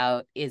talk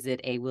about, is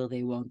it a will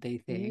they won't they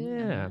thing?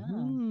 Yeah.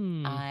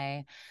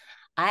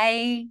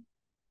 I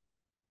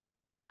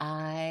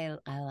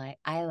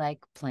like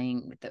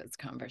playing with those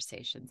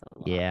conversations a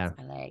lot. Yeah.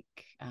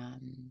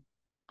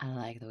 I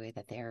like the way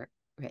that they're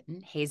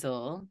written.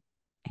 Hazel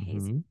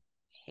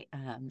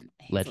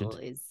Legend.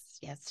 is,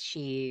 yes,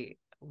 she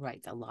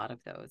writes a lot of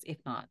those, if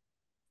not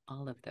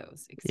all of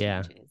those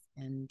exchanges.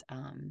 And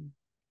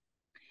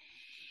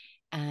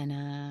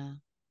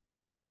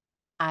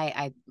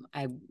I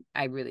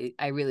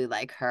really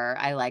like her.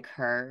 I like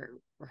her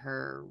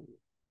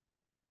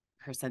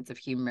sense of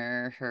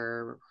humor,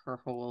 her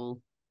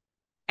whole,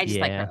 I just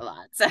like her a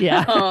lot.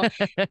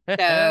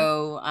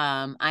 So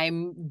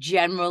I'm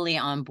generally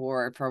on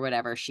board for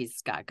whatever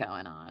she's got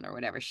going on, or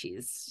whatever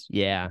she's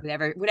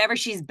whatever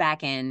she's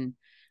back in,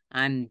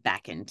 I'm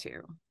back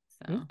into.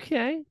 So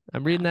okay.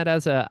 I'm reading that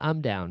as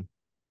I'm down.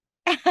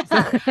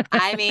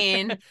 I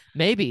mean,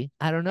 maybe.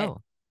 I don't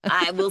know.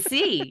 I will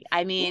see.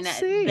 I mean,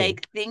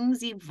 like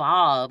things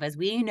evolve, as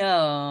we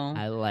know.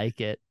 I like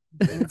it.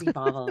 Things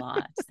evolve a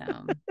lot.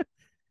 So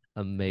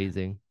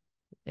amazing.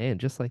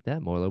 And just like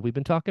that, Morla, we've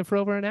been talking for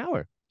over an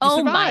hour. You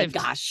survived.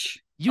 My gosh.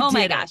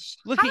 My gosh.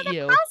 Look How at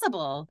you. How is that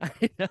possible?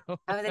 I know.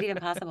 How is that even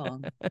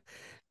possible?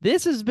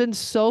 This has been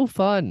so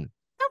fun.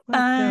 So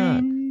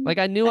fun. Like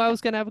I knew I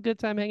was going to have a good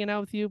time hanging out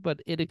with you, but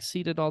it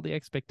exceeded all the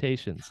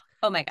expectations.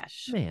 Oh my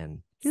gosh.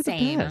 Man, you're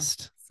the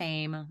best.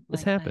 Same.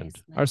 This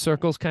happened. Our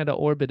circles kind of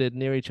orbited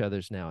near each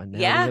other's now, and now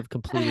we have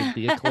completed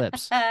the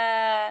eclipse.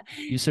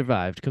 You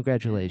survived.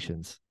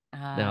 Congratulations.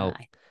 Now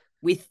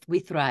we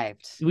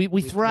thrived.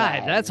 We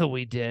thrived. That's what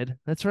we did.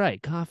 That's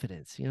right.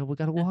 Confidence. We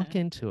got to walk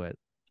into it.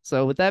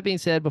 So with that being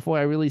said, before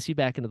I release you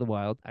back into the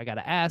wild, I got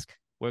to ask,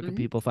 where can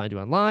people find you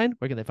online?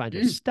 Where can they find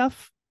your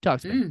stuff?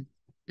 Talk to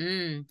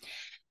me.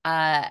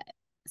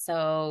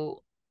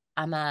 So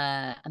I'm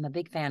a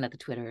big fan of the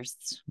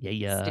Twitters.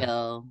 Yeah.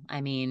 Still,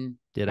 I mean,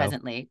 ditto.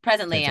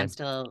 presently I'm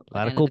still a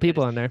lot of cool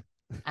people on there.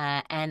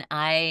 And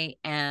I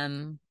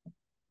am,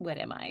 what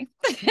am I?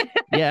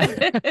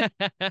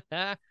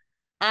 Yeah.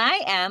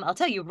 I am, I'll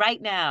tell you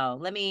right now.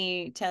 Let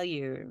me tell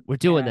you. We're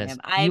doing this.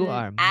 You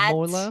are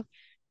Morla.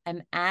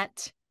 I'm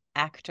at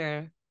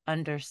actor_Morla.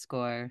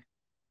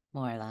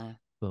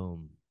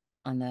 Boom.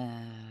 On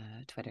the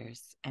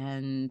Twitters.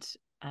 And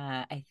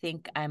I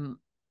think I'm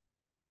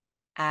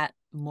at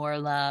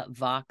Morla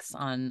Vox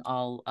on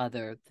all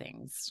other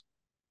things.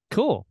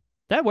 Cool.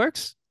 That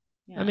works.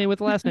 Yeah. I mean,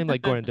 with a last name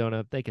like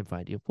Gorrondona, they can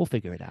find you. We'll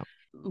figure it out.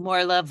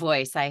 Morla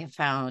voice, I have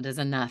found, is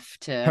enough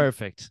to...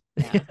 Perfect.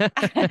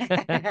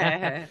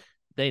 Yeah.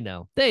 They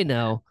know.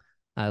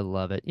 I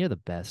love it. You're the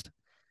best.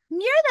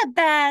 You're the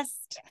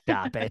best.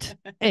 Stop it.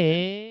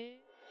 And...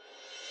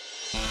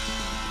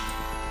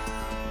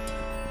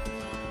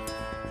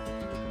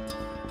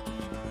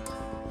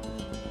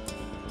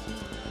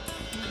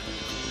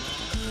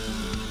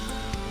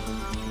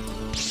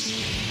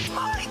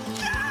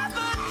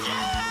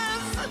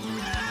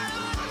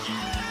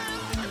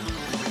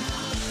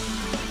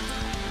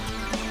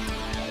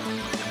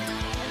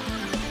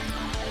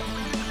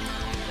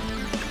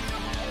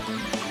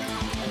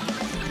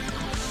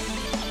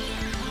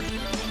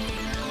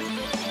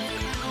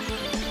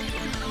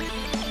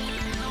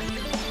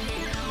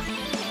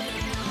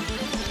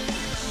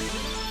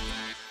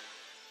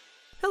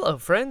 Hello,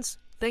 friends.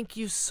 Thank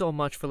you so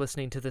much for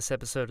listening to this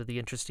episode of the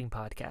Interesting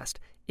Podcast.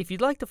 If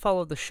you'd like to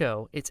follow the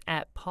show, it's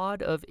at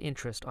Pod of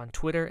Interest on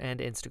Twitter and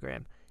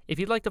Instagram. If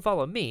you'd like to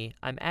follow me,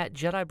 I'm at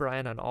Jedi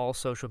Brian on all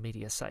social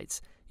media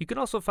sites. You can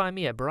also find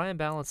me at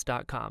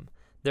brianballance.com.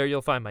 There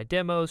you'll find my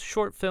demos,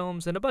 short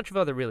films, and a bunch of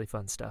other really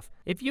fun stuff.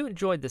 If you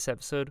enjoyed this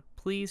episode,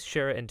 please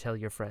share it and tell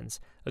your friends.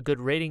 A good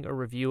rating or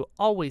review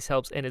always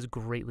helps and is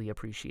greatly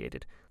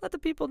appreciated. Let the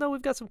people know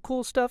we've got some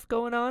cool stuff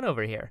going on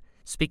over here.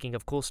 Speaking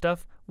of cool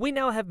stuff, we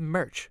now have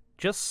merch.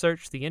 Just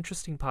search The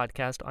Interesting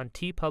Podcast on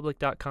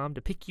tpublic.com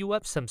to pick you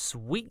up some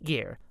sweet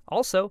gear.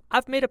 Also,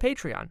 I've made a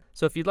Patreon,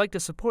 so if you'd like to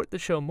support the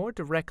show more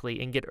directly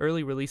and get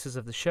early releases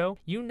of the show,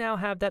 you now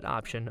have that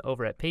option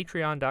over at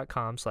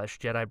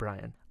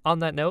patreon.com/JediBrian. On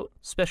that note,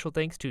 special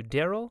thanks to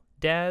Daryl,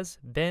 Daz,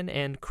 Ben,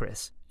 and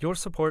Chris. Your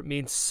support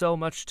means so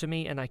much to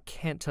me, and I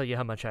can't tell you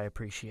how much I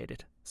appreciate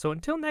it. So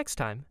until next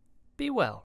time, be well.